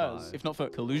this occurs, if not for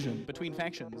collusion between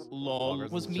factions? Lol.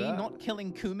 Was me not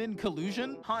killing Kumin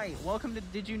collusion? Hi, welcome to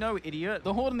Did You Know, idiot?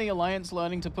 The Horde and the Alliance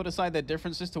learning to put aside their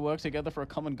differences to work together for a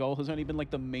common goal has only been like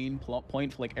the main plot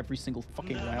point for like every single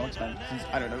fucking WoW expansion since,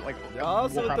 I don't know, like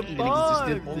Also Warcraft the even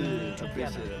bug, existed. dude.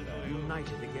 Together,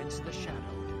 united against the shadow,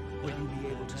 will you be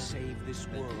able to save this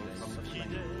world from the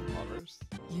flame?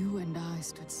 You and I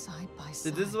stood side by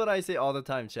side. This is what I say all the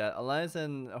time, chat. Alliance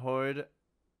and Horde,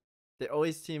 they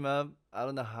always team up. I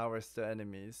don't know how we're still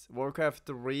enemies. Warcraft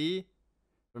 3,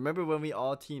 remember when we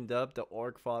all teamed up? The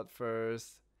Orc fought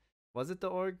first. Was it the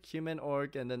Orc? Human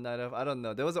Orc and then Night Elf? I don't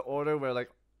know. There was an order where like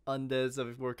undeads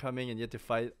were coming and you had to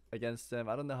fight against them.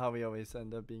 I don't know how we always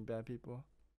end up being bad people.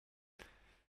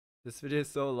 This video is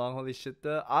so long, holy shit.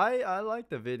 I like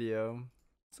the video.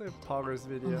 It's like a Poggers On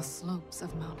video, the slopes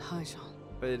of Mount Haijan,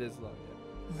 but it is long,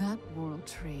 yeah. that world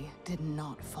tree did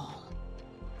not fall.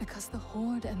 Because the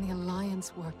Horde and the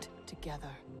Alliance worked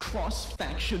together.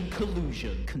 Cross-faction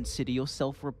collusion. Consider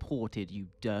yourself reported, you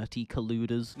dirty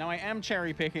colluders. Now I am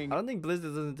cherry picking. I don't think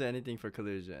Blizzard doesn't do anything for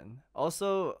collusion.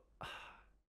 Also,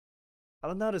 I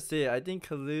don't know how to say it. I think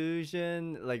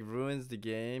collusion like ruins the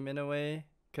game in a way.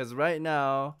 Cause right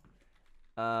now,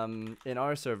 in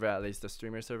our server at least, the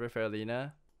streamer server for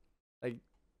Alina, like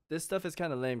this stuff is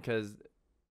kind of lame because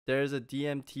there's a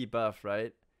DMT buff,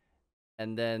 right?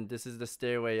 And then this is the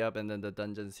stairway up, and then the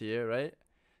dungeons here, right?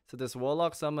 So this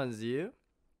warlock summons you,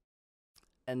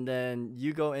 and then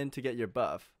you go in to get your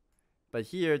buff. But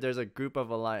here, there's a group of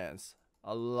alliance,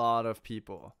 a lot of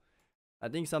people. I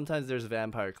think sometimes there's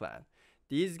vampire clan.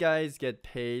 These guys get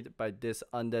paid by this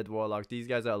undead warlock. These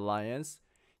guys are alliance.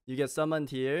 You get summoned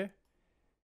here,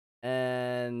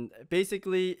 and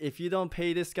basically, if you don't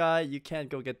pay this guy, you can't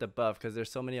go get the buff because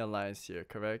there's so many alliance here,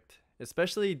 correct?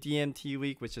 Especially DMT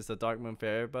week, which is the Dark Moon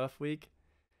Fair buff week.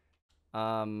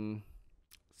 So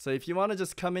if you want to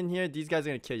just come in here, these guys are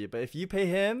going to kill you. But if you pay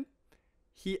him,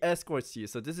 he escorts you.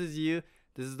 So this is you.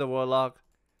 This is the warlock.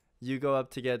 You go up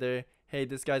together. Hey,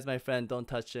 this guy's my friend. Don't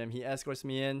touch him. He escorts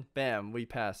me in. Bam, we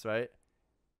pass, right?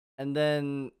 And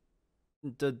then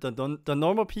the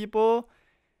normal people,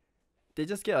 they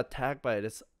just get attacked by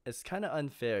it. It's kind of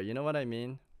unfair. You know what I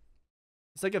mean?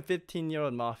 It's like a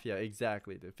 15-year-old mafia.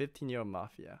 Exactly, dude. 15-year-old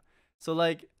mafia. So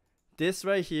like this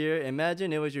right here,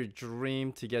 imagine it was your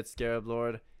dream to get Scarab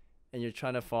Lord and you're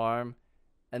trying to farm,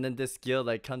 and then this guild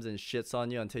like comes and shits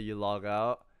on you until you log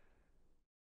out.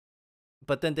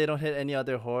 But then they don't hit any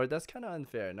other horde. That's kind of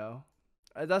unfair, no?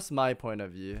 That's my point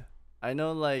of view. I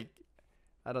know, like,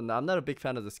 I don't know. I'm not a big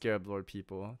fan of the Scarab Lord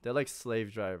people. They're like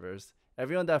slave drivers.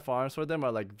 Everyone that farms for them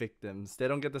are like victims. They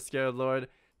don't get the Scarab Lord.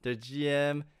 Their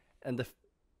GM and the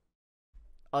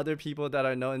other people that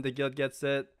are known in the guild gets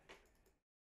it.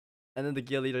 And then the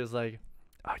guild leader is like,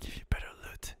 I'll give you better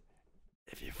loot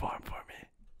if you farm for me.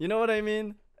 You know what I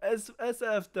mean? It's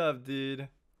effed up, dude.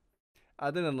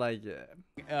 I didn't like it.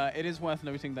 It is worth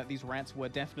noting that these rats were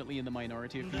definitely in the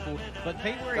minority of people, but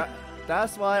they were...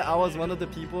 That's why I was one of the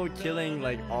people killing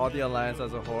like all the alliance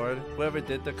as a horde. Whoever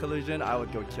did the collusion, I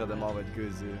would go kill them all with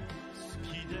Guzu.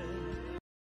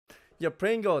 Yo,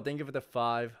 Pringle, thank you for the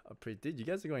 5. Dude, you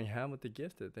guys are going ham with the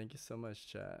gifted. Thank you so much,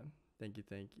 chat. Thank you,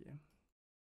 thank you.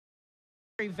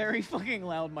 A very fucking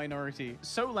loud minority.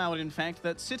 So loud, in fact,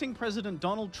 that sitting President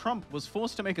Donald Trump was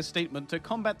forced to make a statement to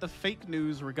combat the fake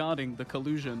news regarding the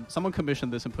collusion. Someone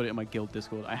commissioned this and put it in my guild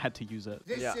Discord. I had to use it.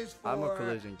 This is for I'm a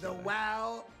collusion the killer.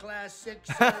 WoW Classic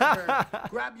server.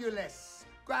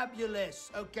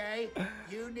 Grabulous, okay?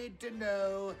 You need to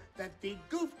know that the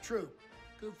Goof Troop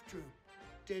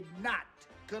did not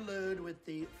collude with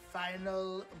the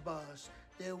final boss.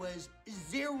 There was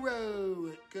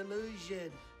zero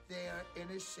collusion. They are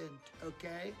innocent,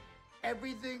 okay?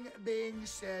 Everything being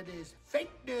said is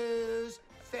fake news,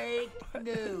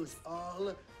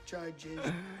 All charges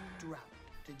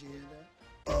dropped. Did you hear that?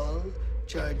 All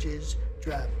charges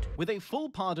dropped. With a full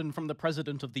pardon from the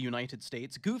President of the United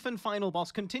States, Goof and Final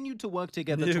Boss continued to work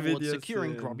together towards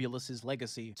securing Grobulus's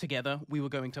legacy. Together, we were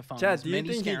going to farm as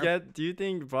many Scarab... Do you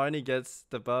think Barny gets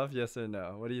the buff? Yes or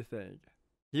no? What do you think?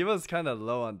 He was kind of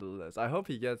low on the list. I hope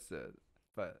he gets it,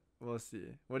 but we'll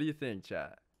see. What do you think,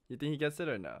 chat? You think he gets it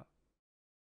or no?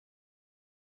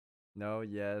 No,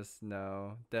 yes,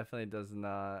 no. Definitely does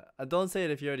not. Don't say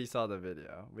it if you already saw the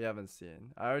video. We haven't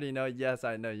seen. I already know. Yes,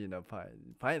 I know you know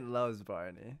Pint. Pint loves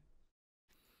Barney.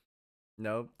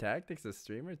 Nope. Tactics a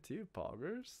streamer too,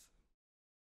 Poggers.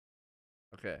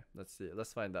 Okay, let's see.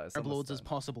 Let's find out. Lords as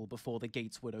possible before the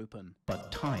gates would open.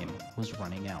 But time was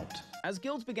running out. As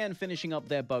guilds began finishing up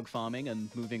their bug farming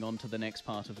and moving on to the next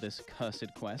part of this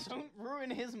cursed quest. Don't ruin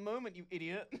his moment, you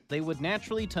idiot. They would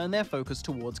naturally turn their focus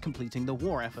towards completing the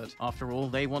war effort. After all,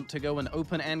 they want to go and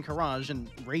open Anchorage and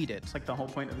raid it. It's like the whole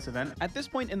point of this event. At this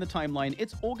point in the timeline,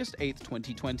 it's August 8th,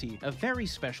 2020. A very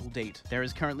special date. There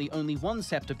is currently only one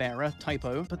scepter bearer,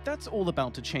 Typo, but that's all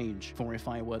about to change. For if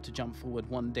I were to jump forward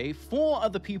one day, 4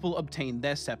 other people obtained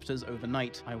their scepters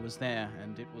overnight. I was there,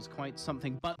 and it was quite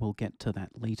something, but we'll get to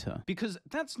that later. Because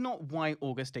that's not why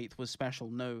August 8th was special.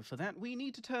 No, for that, we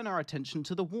need to turn our attention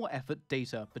to the war effort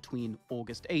data between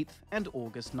August 8th and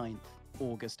August 9th.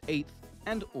 August 8th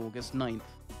and August 9th.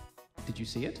 Did you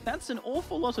see it? That's an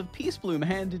awful lot of Peace Bloom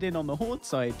handed in on the Horde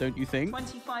side, don't you think?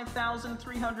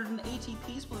 25,380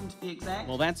 Peace Bloom to be exact.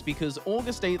 Well, that's because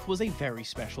August 8th was a very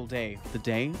special day. The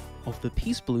day of the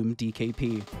Peace Bloom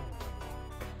DKP.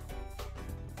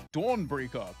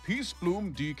 Dawnbreaker, Peace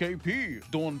Bloom DKP.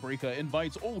 Dawnbreaker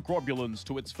invites all Grobulans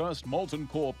to its first Molten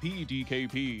Core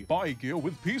PDKP. Buy gear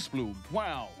with Peace Bloom.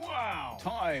 Wow. Wow.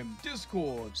 Time.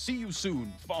 Discord. See you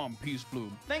soon, Farm Peace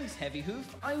Bloom. Thanks, Heavy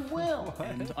Hoof. I will.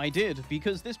 And I did,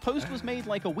 because this post was made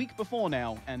like a week before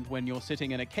now, and when you're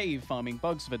sitting in a cave farming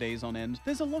bugs for days on end,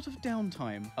 there's a lot of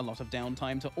downtime. A lot of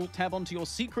downtime to alt-tab onto your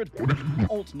secret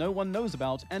alt no one knows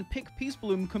about, and pick Peace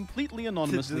Bloom completely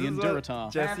anonymously in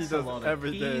Duratar. Jesse does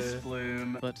every day. Peace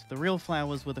Bloom. But the real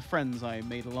flowers were the friends I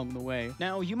made along the way.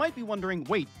 Now, you might be wondering,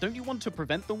 wait, don't you want to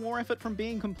prevent the war effort from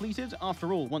being completed?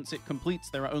 After all, once it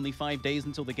completes, there are only 5 days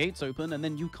until the gates open, and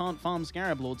then you can't farm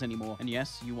Scarab Lords anymore. And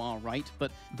yes, you are right,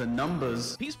 but the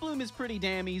numbers. Peace Bloom is pretty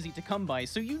damn easy to come by,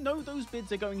 so you know those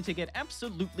bids are going to get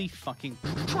absolutely fucking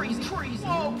crazy.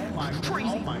 Oh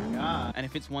my god. And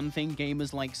if it's one thing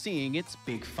gamers like seeing, it's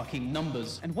big fucking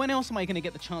numbers. And when else am I going to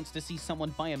get the chance to see someone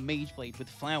buy a Mage Blade with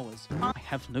flowers? I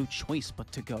have no choice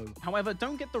but to go. However,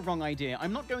 don't get the wrong idea.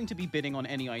 I'm not going to be bidding on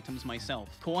any items myself.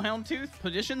 Corehound Tooth?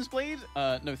 Perdition's Blade?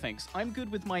 No thanks. I'm good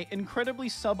with my incredibly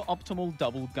suboptimal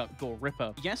double gut gore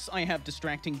ripper. Yes, I have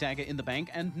Distracting Dagger in the bank,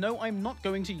 and no, I'm not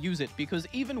going to use it, because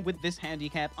even with this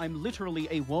handicap, I'm literally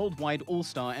a worldwide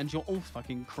all-star, and you're all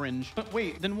fucking cringe. But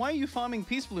wait, then why are you farming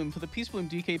Peace Bloom for the Peace Bloom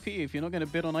DKP if you're not going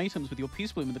to bid on items with your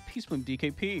Peace Bloom and the Peace Bloom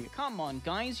DKP? Come on,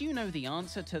 guys, you know the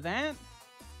answer to that.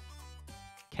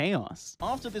 Chaos.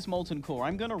 After this Molten Core,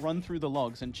 I'm gonna run through the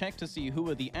logs and check to see who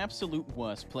are the absolute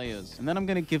worst players. And then I'm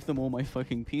gonna give them all my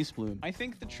fucking Peace Bloom. I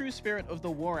think the true spirit of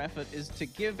the war effort is to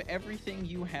give everything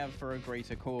you have for a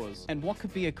greater cause. And what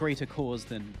could be a greater cause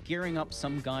than gearing up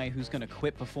some guy who's gonna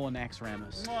quit before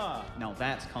Naxxramas? Now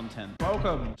that's content.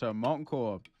 Welcome to Molten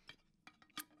Core.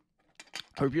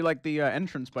 Hope you like the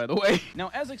entrance, by the way.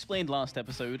 Now, as explained last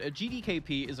episode, a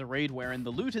GDKP is a raid wherein the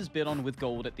loot is bid on with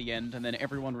gold at the end, and then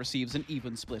everyone receives an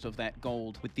even split of that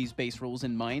gold. With these base rules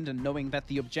in mind, and knowing that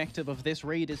the objective of this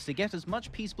raid is to get as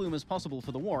much Peace Bloom as possible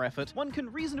for the war effort, one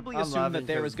can reasonably assume that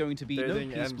there is going to be no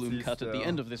Peace Bloom cut at the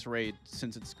end of this raid,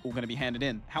 since it's all going to be handed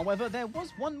in. However, there was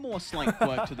one more slight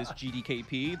quirk to this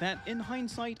GDKP that, in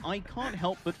hindsight, I can't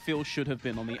help but feel should have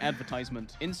been on the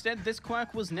advertisement. Instead, this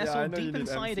quirk was nestled deep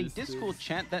inside a Discord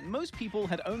chat that most people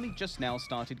had only just now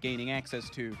started gaining access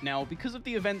to. Now, because of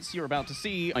the events you're about to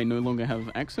see, I no longer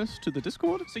have access to the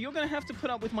Discord, so you're gonna have to put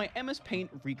up with my MS Paint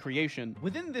recreation.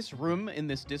 Within this room in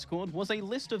this Discord was a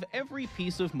list of every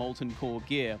piece of Molten Core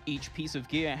gear. Each piece of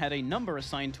gear had a number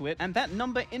assigned to it, and that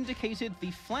number indicated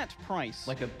the flat price.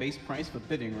 Like a base price for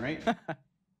bidding, right?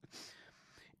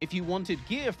 If you wanted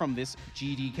gear from this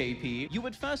GDKP, you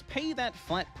would first pay that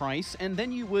flat price, and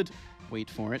then you would, wait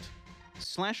for it,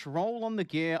 /roll on the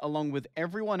gear along with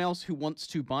everyone else who wants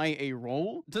to buy a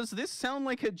roll? Does this sound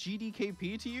like a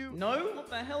GDKP to you? No? What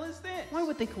the hell is this? Why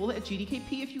would they call it a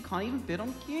GDKP if you can't even bid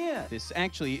on gear? This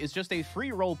actually is just a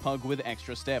free roll pug with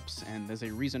extra steps, and there's a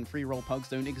reason free roll pugs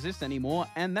don't exist anymore,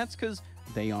 and that's because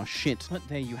they are shit. But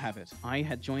there you have it. I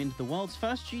had joined the world's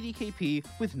first GDKP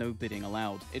with no bidding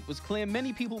allowed. It was clear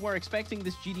many people were expecting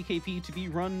this GDKP to be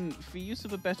run, for use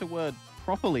of a better word,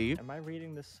 properly. Am I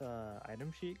reading this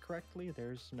item sheet correctly?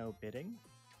 There's no bidding?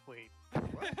 Wait,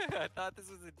 what? I thought this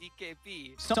was a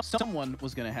DKP. Someone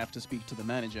was going to have to speak to the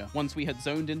manager. Once we had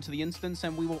zoned into the instance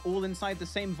and we were all inside the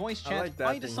same voice chat,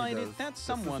 I decided that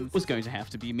someone was going to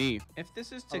have to be me. If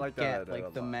this is to get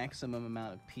like the maximum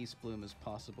amount of Peace Bloom as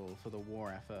possible for the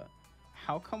war effort,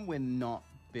 how come we're not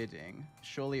bidding?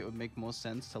 Surely it would make more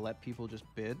sense to let people just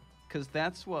bid? Because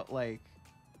that's what, like,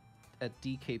 a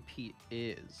DKP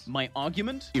is. My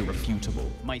argument?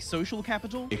 Irrefutable. My social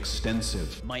capital?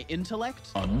 Extensive. My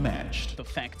intellect? Unmatched. The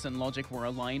facts and logic were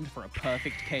aligned for a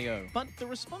perfect KO. But the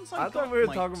response I got thought we were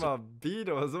talking about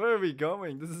Beatles. Where are we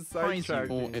going? This is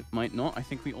sidetracking. Or it might not. I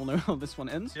think we all know how this one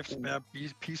ends. If spare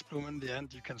Peace Bloom in the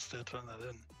end, you can still turn that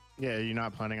in. Yeah, you're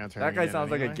not planning on turning that guy it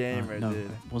sounds anyway? like a gamer, no, dude.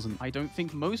 It wasn't. I don't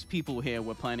think most people here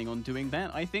were planning on doing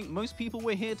that. I think most people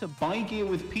were here to buy gear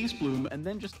with Peace Bloom and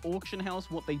then just auction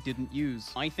house what they didn't use.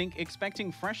 I think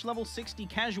expecting fresh level 60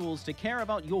 casuals to care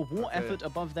about your war effort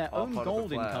above their own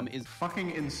gold income is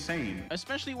fucking insane.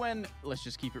 Especially when, let's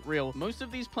just keep it real, most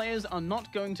of these players are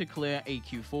not going to clear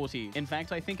AQ40. In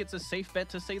fact, I think it's a safe bet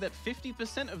to say that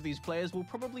 50% of these players will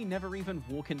probably never even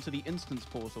walk into the instance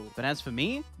portal. But as for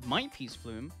me, my Peace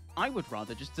Bloom, I would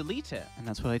rather just delete it. And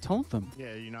that's what I told them.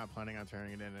 Yeah, you're not planning on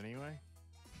turning it in anyway?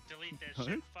 Delete that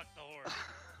shit, fuck the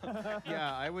horse.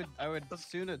 Yeah, I would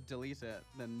sooner delete it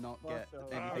than not get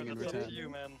anything in That's up return. to you,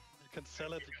 man. You can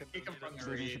sell it, you can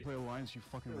Maybe you should play Alliance, you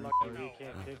fucking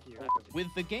With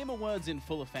the Game Awards in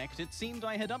full effect, it seemed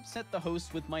I had upset the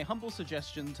host with my humble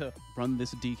suggestion to run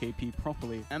this DKP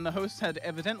properly. And the host had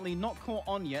evidently not caught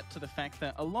on yet to the fact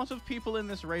that a lot of people in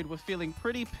this raid were feeling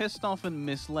pretty pissed off and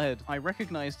misled. I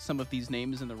recognized some of these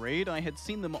names in the raid. I had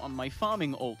seen them on my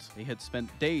farming ult. They had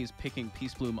spent days picking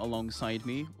Peace Bloom alongside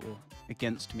me, or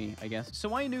against me, I guess.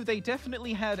 So I knew they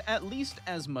definitely had at least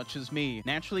as much as me.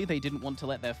 Naturally, they didn't want to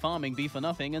let their farming be for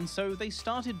nothing, and so they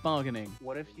started bargaining.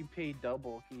 What if you pay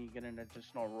double? Can you get an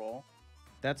additional roll?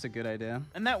 That's a good idea.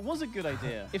 And that was a good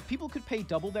idea. If people could pay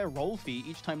double their roll fee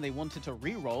each time they wanted to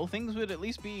re-roll, things would at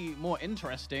least be more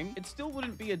interesting. It still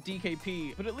wouldn't be a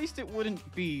DKP, but at least it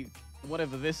wouldn't be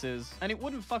whatever this is. And it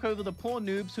wouldn't fuck over the poor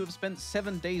noobs who have spent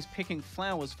 7 days picking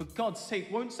flowers. For God's sake,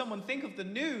 won't someone think of the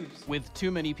noobs? With too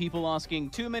many people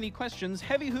asking too many questions,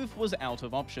 Heavy Hoof was out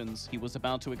of options. He was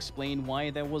about to explain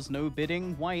why there was no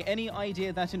bidding, why any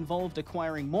idea that involved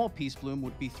acquiring more Peace Bloom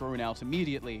would be thrown out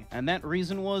immediately. And that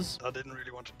reason was... I didn't really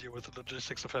want to deal with the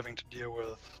logistics of having to deal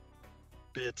with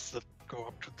bids that go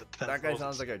up to the 10,000. That guy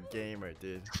sounds like a gamer,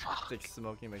 dude. Like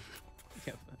smoking like...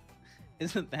 Yeah,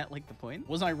 isn't that like the point?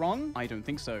 Was I wrong? I don't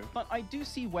think so. But I do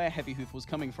see where Heavy Hoof was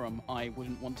coming from. I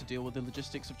wouldn't want to deal with the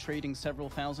logistics of trading several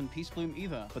thousand Peace Bloom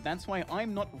either. But that's why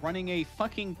I'm not running a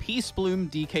fucking Peace Bloom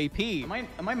DKP.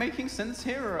 Am I making sense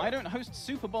here? I don't host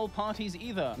Super Bowl parties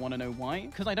either. Wanna know why?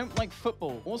 Because I don't like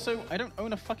football. Also, I don't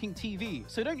own a fucking TV.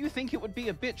 So don't you think it would be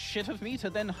a bit shit of me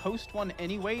to then host one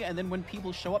anyway, and then when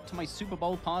people show up to my Super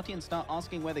Bowl party and start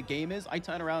asking where the game is, I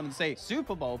turn around and say,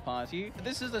 Super Bowl party?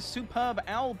 This is a superb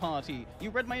owl party. You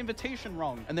read my invitation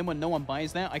wrong. And then when no one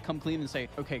buys that, I come clean and say,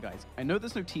 okay guys, I know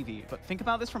there's no TV, but think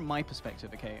about this from my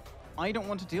perspective, okay? I don't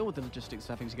want to deal with the logistics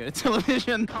of having to go to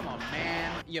television. Come on,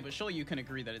 man. Yeah, but surely you can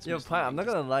agree that it's... Yo, Pi, I'm not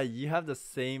gonna lie, you have the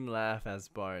same laugh as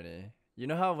Barney. You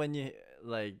know how when you,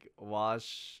 like,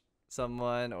 watch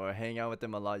someone or hang out with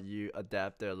them a lot, you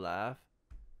adapt their laugh?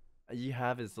 You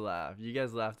have his laugh. You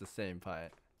guys laugh the same, Pi.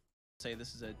 Say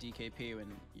this is a DKP when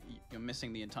you're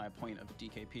missing the entire point of a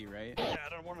DKP, right? Yeah, I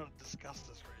don't want to discuss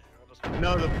this right now.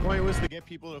 No, the point was to get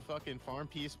people to fucking farm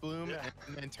Peace Bloom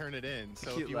and then turn it in.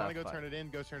 So Cute if you want to go laugh, turn it in,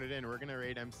 go turn it in. We're gonna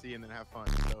raid MC and then have fun.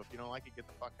 So if you don't like it, get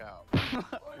the fuck out.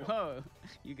 Whoa,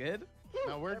 you good?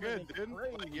 No, we're good, dude.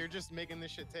 Like, you're just making this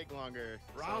shit take longer.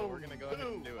 So we're gonna go ahead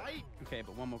and do it. Okay,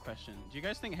 but one more question. Do you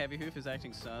guys think Heavy Hoof is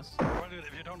acting sus? Well, dude,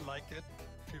 if you don't like it,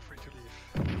 feel free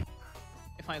to leave.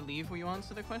 If I leave, will you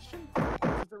answer the question?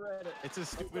 It's a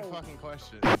stupid fucking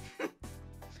question.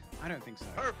 I don't think so.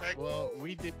 Perfect. Well,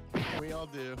 we all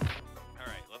do.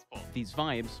 Alright, let's pull. These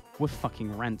vibes were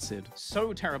fucking rancid.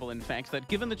 So terrible, in fact, that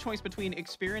given the choice between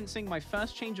experiencing my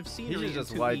first change of scenery in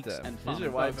 2 weeks and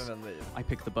farming bugs, I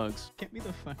picked the bugs. Get me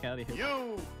the fuck out of here.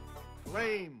 You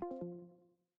flame.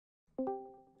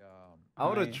 I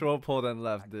would have troll pulled and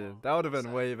left, dude. That would have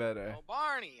been way better. Oh,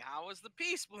 Barney, how was the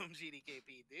Peace Bloom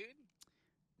GDKP, dude?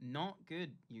 Not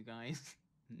good, you guys.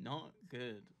 Not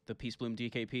good. The Peace Bloom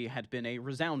DKP had been a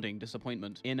resounding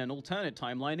disappointment. In an alternate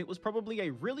timeline, it was probably a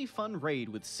really fun raid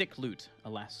with sick loot.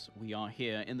 Alas, we are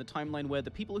here in the timeline where the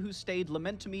people who stayed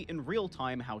lament to me in real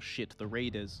time how shit the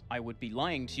raid is. I would be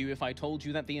lying to you if I told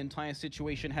you that the entire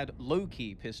situation had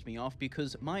low-key pissed me off,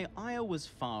 because my ire was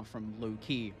far from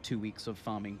low-key. 2 weeks of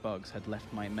farming bugs had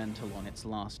left my mental on its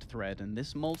last thread, and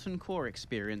this molten core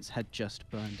experience had just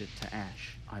burned it to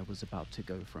ash. I was about to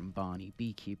go from Barney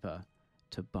Beekeeper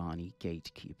to Barney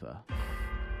Gatekeeper.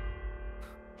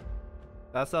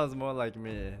 That sounds more like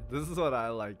me. This is what I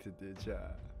like to do,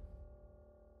 chat.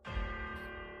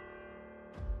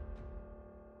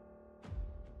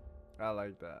 I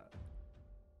like that.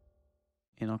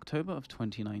 In October of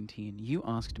 2019, you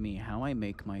asked me how I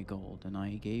make my gold, and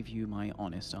I gave you my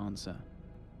honest answer.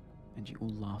 And you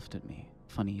all laughed at me.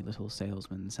 Funny little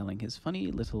salesman selling his funny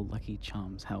little Lucky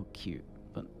Charms. How cute.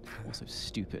 But also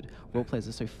stupid. Roleplayers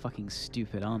are so fucking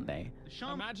stupid, aren't they?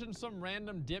 Imagine some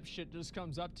random dipshit just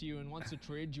comes up to you and wants to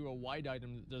trade you a white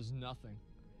item that does nothing.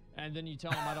 And then you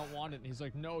tell him, I don't want it. And he's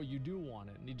like, no, you do want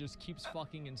it. And he just keeps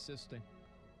fucking insisting.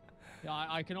 Yeah,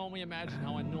 I can only imagine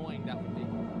how annoying that would be.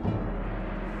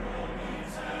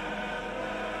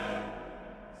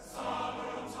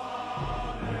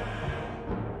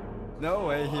 No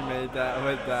way he made that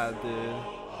with that,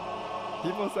 dude.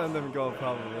 People send them gold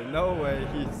probably. No way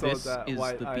he sold This that is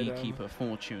white the item. beekeeper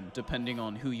fortune. Depending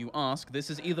on who you ask, this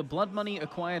is either blood money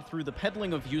acquired through the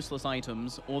peddling of useless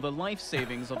items, or the life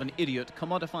savings of an idiot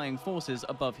commodifying forces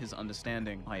above his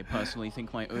understanding. I personally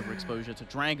think my overexposure to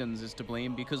dragons is to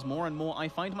blame, because more and more I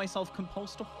find myself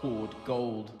compulsed to hoard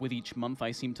gold. With each month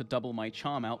I seem to double my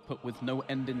charm output with no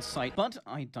end in sight, but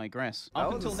I digress. That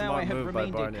Up was a until now I smart have move by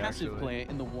remained Barny, a passive actually. player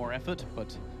in the war effort,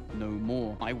 but no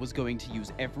more. I was going to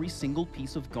use every single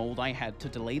piece of gold I had to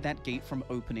delay that gate from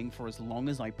opening for as long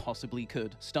as I possibly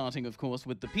could. Starting, of course,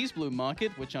 with the Peace Bloom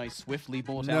market, which I swiftly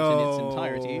bought out in its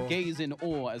entirety. No. Gaze in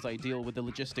awe as I deal with the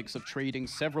logistics of trading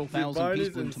several thousand Barny's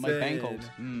Peace Bloom to my bank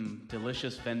insane. vault.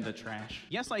 Delicious vendor trash.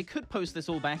 Yes, I could post this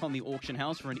all back on the auction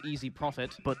house for an easy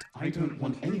profit, but I don't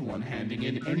want anyone handing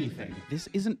in anything. This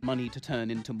isn't money to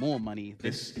turn into more money.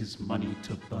 This is money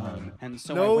to burn. And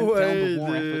so No I went down way, the war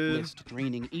effort dude. list,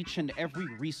 draining each and every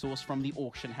resource from the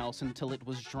auction house until it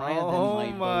was drier Oh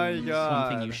than my my bones.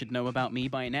 God. One thing you should know about me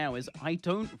by now is I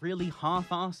don't really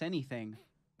half-ass anything.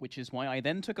 Which is why I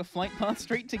then took a flight path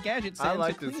straight to Gadget I Sand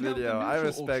like to this clean out video. the I neutral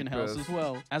respect auction house this. as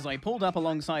well. As I pulled up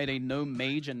alongside a gnome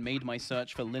mage and made my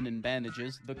search for linen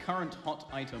bandages, the current hot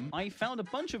item, I found a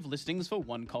bunch of listings for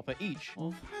 1 copper each.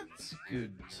 Well, that's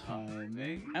good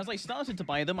timing. As I started to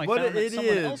buy them, I What found an that someone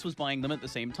idiot. else was buying them at the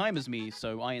same time as me,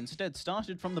 so I instead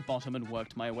started from the bottom and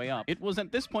worked my way up. It was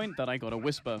at this point that I got a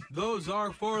whisper. Those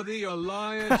are for the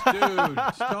Alliance, dude.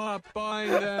 Stop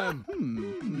buying them.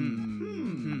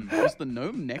 Was the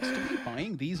gnome next to me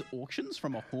buying these auctions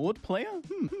from a horde player?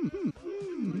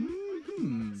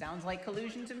 Sounds like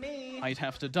collusion to me. I'd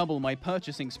have to double my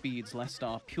purchasing speeds lest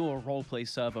our pure roleplay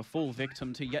server fall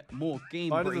victim to yet more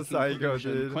game-breaking psycho,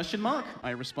 collusion. dude. Question mark?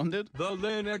 I responded. The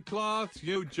linen cloths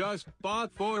you just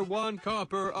bought for 1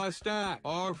 copper a stack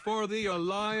are for the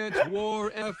Alliance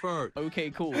war effort.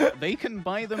 Okay, cool. They can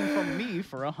buy them from me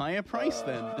for a higher price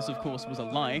then. This, of course, was a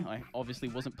lie. I obviously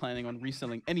wasn't planning on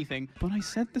reselling anything, but I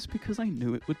said this because I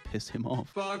knew it would piss him off.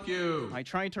 Fuck you. I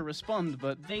tried to respond,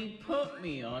 but they put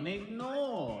me on ignore.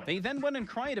 They then went and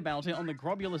cried about it on the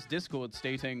Grobulus Discord,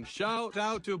 stating, Shout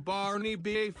out to Barny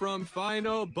B from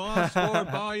Final Boss for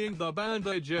buying the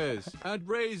bandages and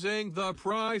raising the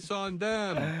price on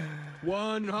them.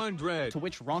 100. To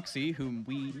which Roxy, whom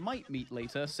we might meet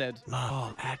later, said,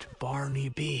 Lol at Barny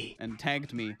B. and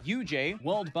tagged me. UJ,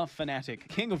 World Buff Fanatic,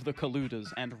 King of the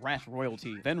Colluders, and Rat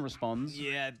Royalty, then responds,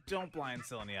 Yeah, don't blind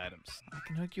sell any items. I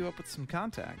can hook you up with some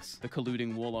contacts. The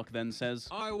colluding Warlock then says,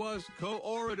 I was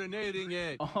coordinating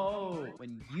it. Oh,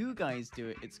 when you guys do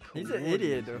it, it's cool. He's an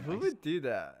idiot. Who would do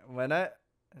that?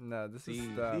 No, this is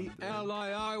The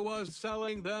ally I was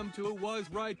selling them to was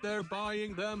right there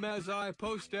buying them as I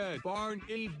posted. Barn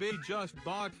EB just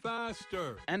bought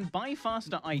faster. And buy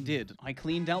faster I did. I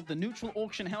cleaned out the neutral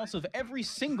auction house of every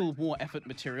single war effort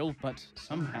material, but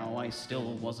somehow I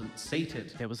still wasn't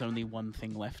sated. There was only one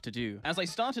thing left to do. As I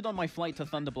started on my flight to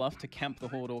Thunderbluff to camp the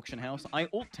Horde auction house, I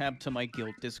alt-tabbed to my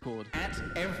guild Discord. At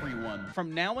everyone.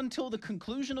 From now until the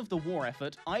conclusion of the war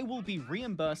effort, I will be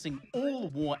reimbursing all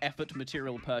war effort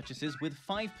material purchases with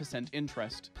 5%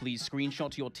 interest. Please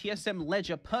screenshot your TSM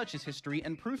Ledger purchase history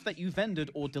and proof that you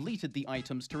vended or deleted the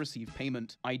items to receive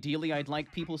payment. Ideally, I'd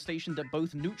like people stationed at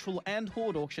both neutral and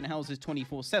Horde auction houses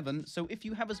 24/7, so if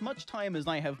you have as much time as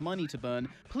I have money to burn,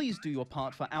 please do your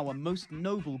part for our most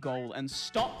noble goal and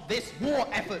stop this war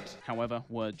effort! However,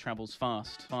 word travels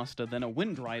fast. Faster than a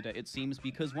wind rider, it seems,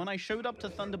 because when I showed up to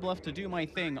Thunderbluff to do my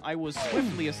thing, I was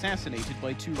swiftly assassinated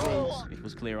by 2 rogues. It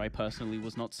was clear I personally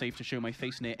was not safe to show my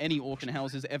face near any auction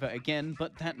houses ever again,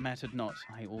 but that mattered not.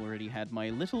 I already had my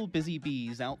little busy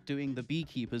bees out doing the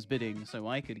beekeeper's bidding, so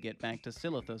I could get back to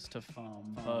Silithus to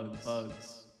farm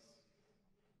bugs.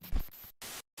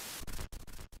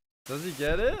 Does he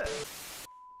get it?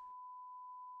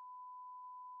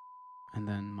 And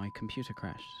then my computer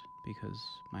crashed because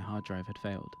my hard drive had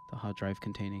failed. The hard drive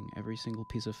containing every single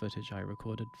piece of footage I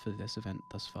recorded for this event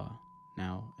thus far,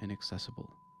 now inaccessible,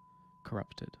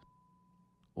 corrupted,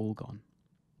 all gone.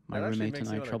 My That actually roommate and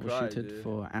I makes me wanna cry, troubleshooted dude.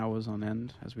 for hours on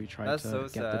end as we tried That's to so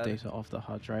get sad. the data off the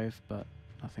hard drive, but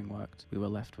nothing worked. We were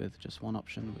left with just one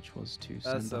option, which was to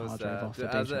send That's the so hard drive sad. off Dude,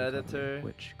 for as data an recovery, editor-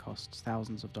 which costs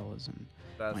thousands of dollars and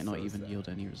That's might not so even sad. yield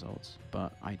any results.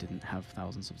 But I didn't have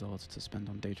thousands of dollars to spend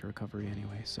on data recovery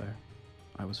anyway, so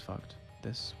I was fucked.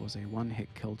 This was a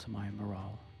one-hit kill to my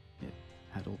morale. It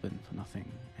had all been for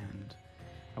nothing, and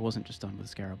I wasn't just done with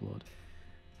Scarab Lord.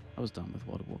 I was done with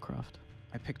World of Warcraft.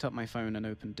 I picked up my phone and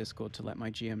opened Discord to let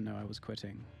my GM know I was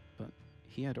quitting, but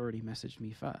he had already messaged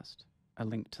me first, a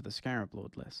link to the Scarab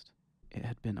Lord list. It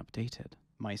had been updated.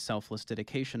 My selfless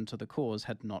dedication to the cause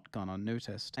had not gone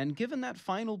unnoticed. And given that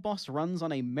final boss runs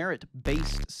on a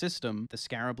merit-based system, the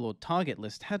Scarab Lord target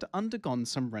list had undergone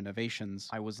some renovations.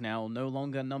 I was now no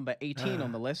longer number 18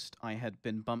 on the list. I had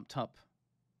been bumped up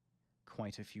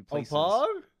quite a few places.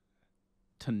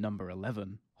 To number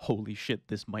 11. Holy shit,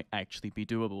 this might actually be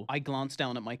doable. I glanced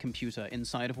down at my computer,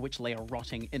 inside of which lay a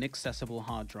rotting, inaccessible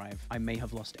hard drive. I may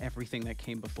have lost everything that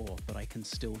came before, but I can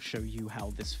still show you how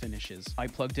this finishes. I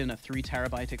plugged in a 3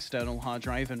 terabyte external hard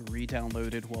drive and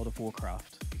re-downloaded World of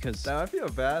Warcraft, because I feel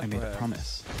bad I made for a him.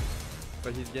 promise.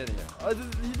 But he's getting it. Oh,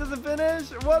 he doesn't finish?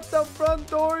 What the front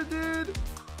door, dude?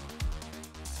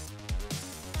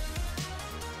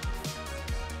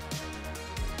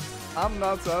 I'm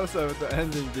not satisfied with the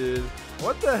ending, dude.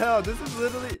 What the hell? This is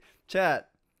literally... Chat,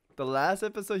 the last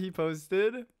episode he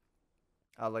posted...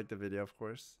 I like the video, of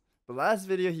course. The last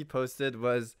video he posted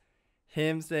was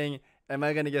him saying, am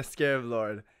I gonna get Scarab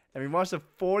Lord? And we watched a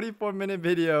 44-minute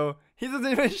video. He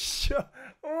doesn't even show...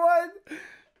 What?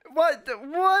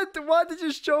 Why did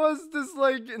you show us this,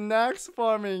 like, Nax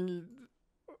farming?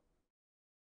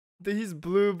 Dude, he's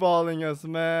blue balling us,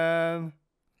 man.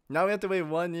 Now we have to wait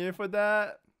 1 year for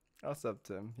that? That's up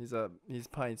to him. He's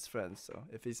Pine's friend, so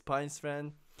if he's Pine's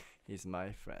friend, he's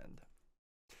my friend.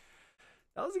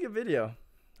 That was a good video.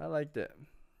 I liked it.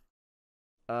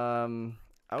 I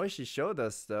wish he showed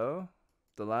us though.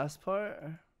 The last part.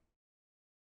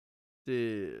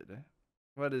 Dude,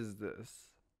 what is this?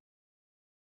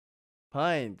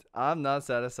 Pine, I'm not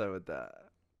satisfied with that.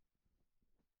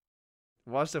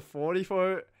 Watch the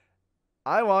 44.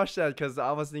 I watched that because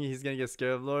I was thinking he's gonna get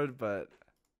Scarab Lord, but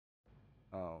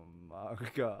oh my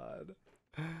god.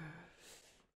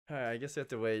 Alright, I guess we have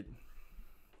to wait.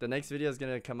 The next video is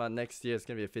gonna come out next year. It's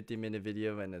gonna be a 50-minute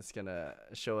video and it's gonna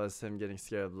show us him getting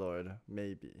Scarab Lord.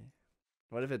 Maybe.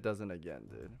 What if it doesn't again,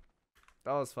 dude?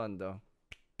 That was fun though.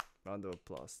 Round of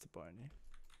applause to Barney.